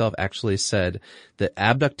 Baumeister himself actually said that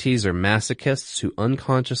abductees are masochists who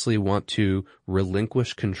unconsciously want to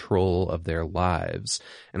relinquish control of their lives.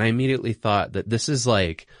 And I immediately thought that this is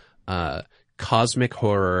like cosmic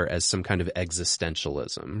horror as some kind of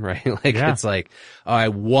existentialism, right? It's like, oh, I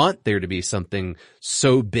want there to be something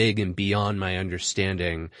so big and beyond my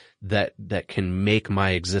understanding that can make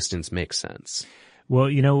my existence make sense. Well,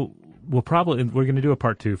 we're going to do a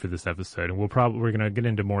part 2 for this episode, and we're going to get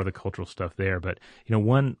into more of the cultural stuff there. But,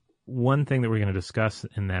 one thing that we're going to discuss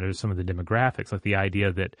in that is some of the demographics, like the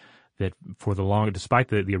idea that for the long, despite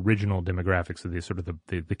the original demographics of the sort of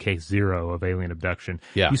the case zero of alien abduction,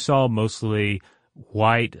 you saw mostly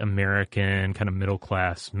white American kind of middle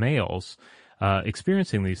class males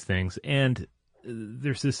experiencing these things, and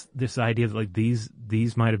there's this idea that like these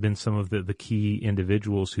might have been some of the key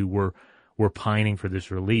individuals who were pining for this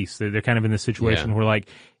release. They're kind of in this situation where like,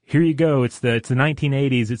 here you go. It's the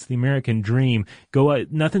 1980s. It's the American dream. Go,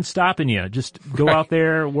 nothing's stopping you. Just go out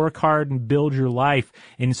there, work hard, and build your life.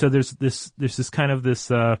 And so there's this kind of this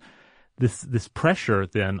pressure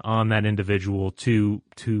then on that individual to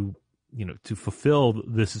fulfill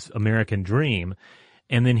this American dream.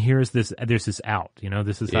 And then there's this out,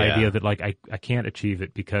 this is the idea that like, I can't achieve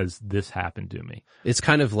it because this happened to me. It's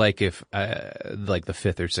kind of like if, like the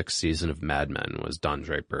 5th or 6th season of Mad Men was Don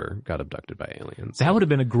Draper got abducted by aliens. That would have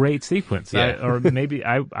been a great sequence. Yeah. Or maybe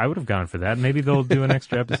I would have gone for that. Maybe they'll do an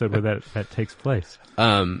extra episode where that takes place.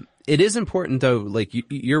 It is important though, like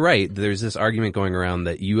you're right, there's this argument going around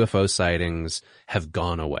that UFO sightings have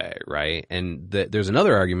gone away, right? And there's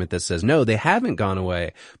another argument that says no, they haven't gone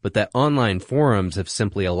away, but that online forums have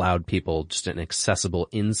simply allowed people just an accessible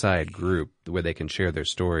inside group where they can share their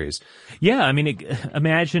stories. Yeah, I mean,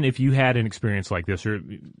 imagine if you had an experience like this, or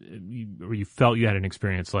you felt you had an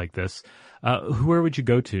experience like this, where would you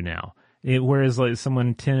go to now? Whereas like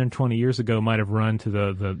someone 10 and 20 years ago might have run to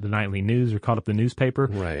the nightly news or caught up the newspaper.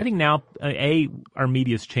 Right. I think now, our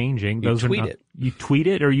media's changing. You tweet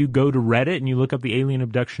it, or you go to Reddit and you look up the alien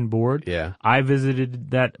abduction board. Yeah. I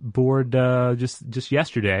visited that board, just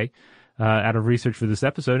yesterday, out of research for this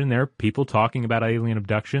episode, and there are people talking about alien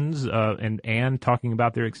abductions, and talking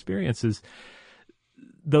about their experiences.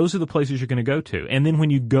 Those are the places you're going to go to. And then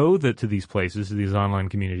when you go to these places, to these online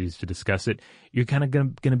communities to discuss it, you're kind of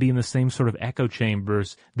going to be in the same sort of echo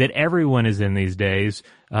chambers that everyone is in these days,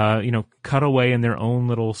 cut away in their own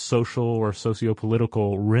little social or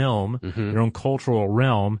socio-political realm, their own cultural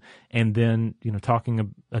realm, and then,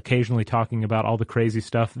 occasionally talking about all the crazy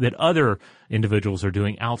stuff that other individuals are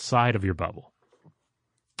doing outside of your bubble.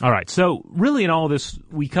 All right. So really in all this,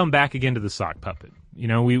 we come back again to the sock puppet.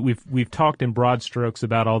 We've talked in broad strokes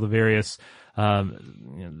about all the various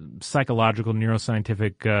psychological,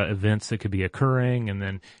 neuroscientific events that could be occurring, and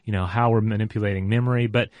then how we're manipulating memory.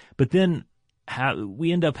 But then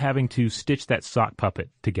we end up having to stitch that sock puppet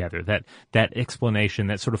together, that explanation,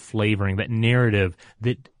 that sort of flavoring, that narrative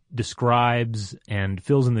that describes and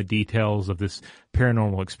fills in the details of this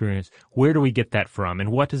paranormal experience. Where do we get that from?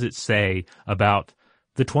 And what does it say about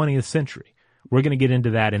the 20th century? We're going to get into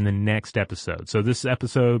that in the next episode. So this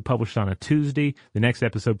episode published on a Tuesday. The next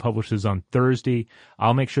episode publishes on Thursday.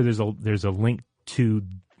 I'll make sure there's a link to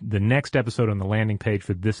the next episode on the landing page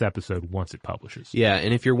for this episode once it publishes. Yeah,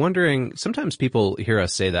 and if you're wondering, sometimes people hear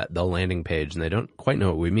us say that, the landing page, and they don't quite know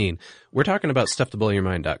what we mean. We're talking about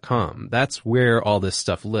StuffToBlowYourMind.com. That's where all this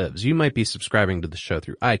stuff lives. You might be subscribing to the show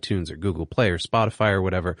through iTunes or Google Play or Spotify or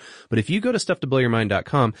whatever, but if you go to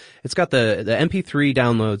StuffToBlowYourMind.com, it's got the MP3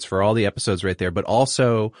 downloads for all the episodes right there, but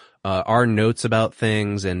also our notes about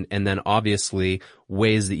things and then obviously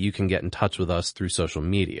ways that you can get in touch with us through social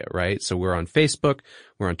media, right? So we're on Facebook,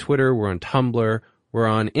 we're on Twitter, we're on Tumblr, we're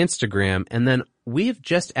on Instagram, and then we've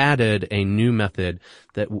just added a new method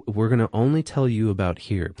that we're going to only tell you about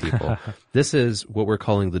here, people. This is what we're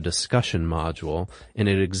calling the discussion module, and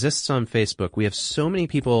it exists on Facebook. We have so many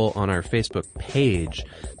people on our Facebook page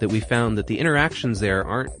that we found that the interactions there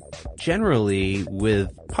aren't generally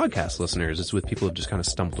with podcast listeners. It's with people who've just kind of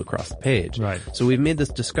stumbled across the page. Right. So we've made this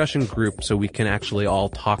discussion group so we can actually all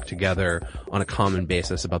talk together on a common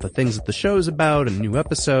basis about the things that the show's about and new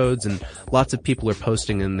episodes, and lots of people are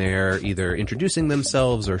posting in there either introducing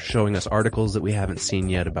themselves or showing us articles that we haven't seen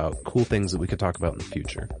yet about cool things that we could talk about in the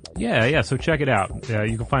future. Yeah, so check it out.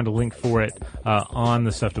 You can find a link for it on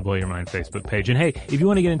the Stuff to Blow Your Mind Facebook page. And hey, if you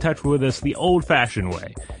want to get in touch with us the old-fashioned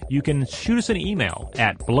way, you can shoot us an email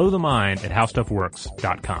at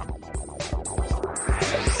blowthemind@howstuffworks.com.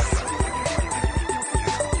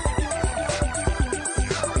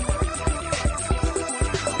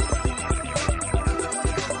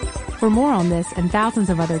 For more on this and thousands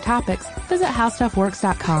of other topics, visit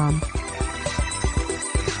howstuffworks.com.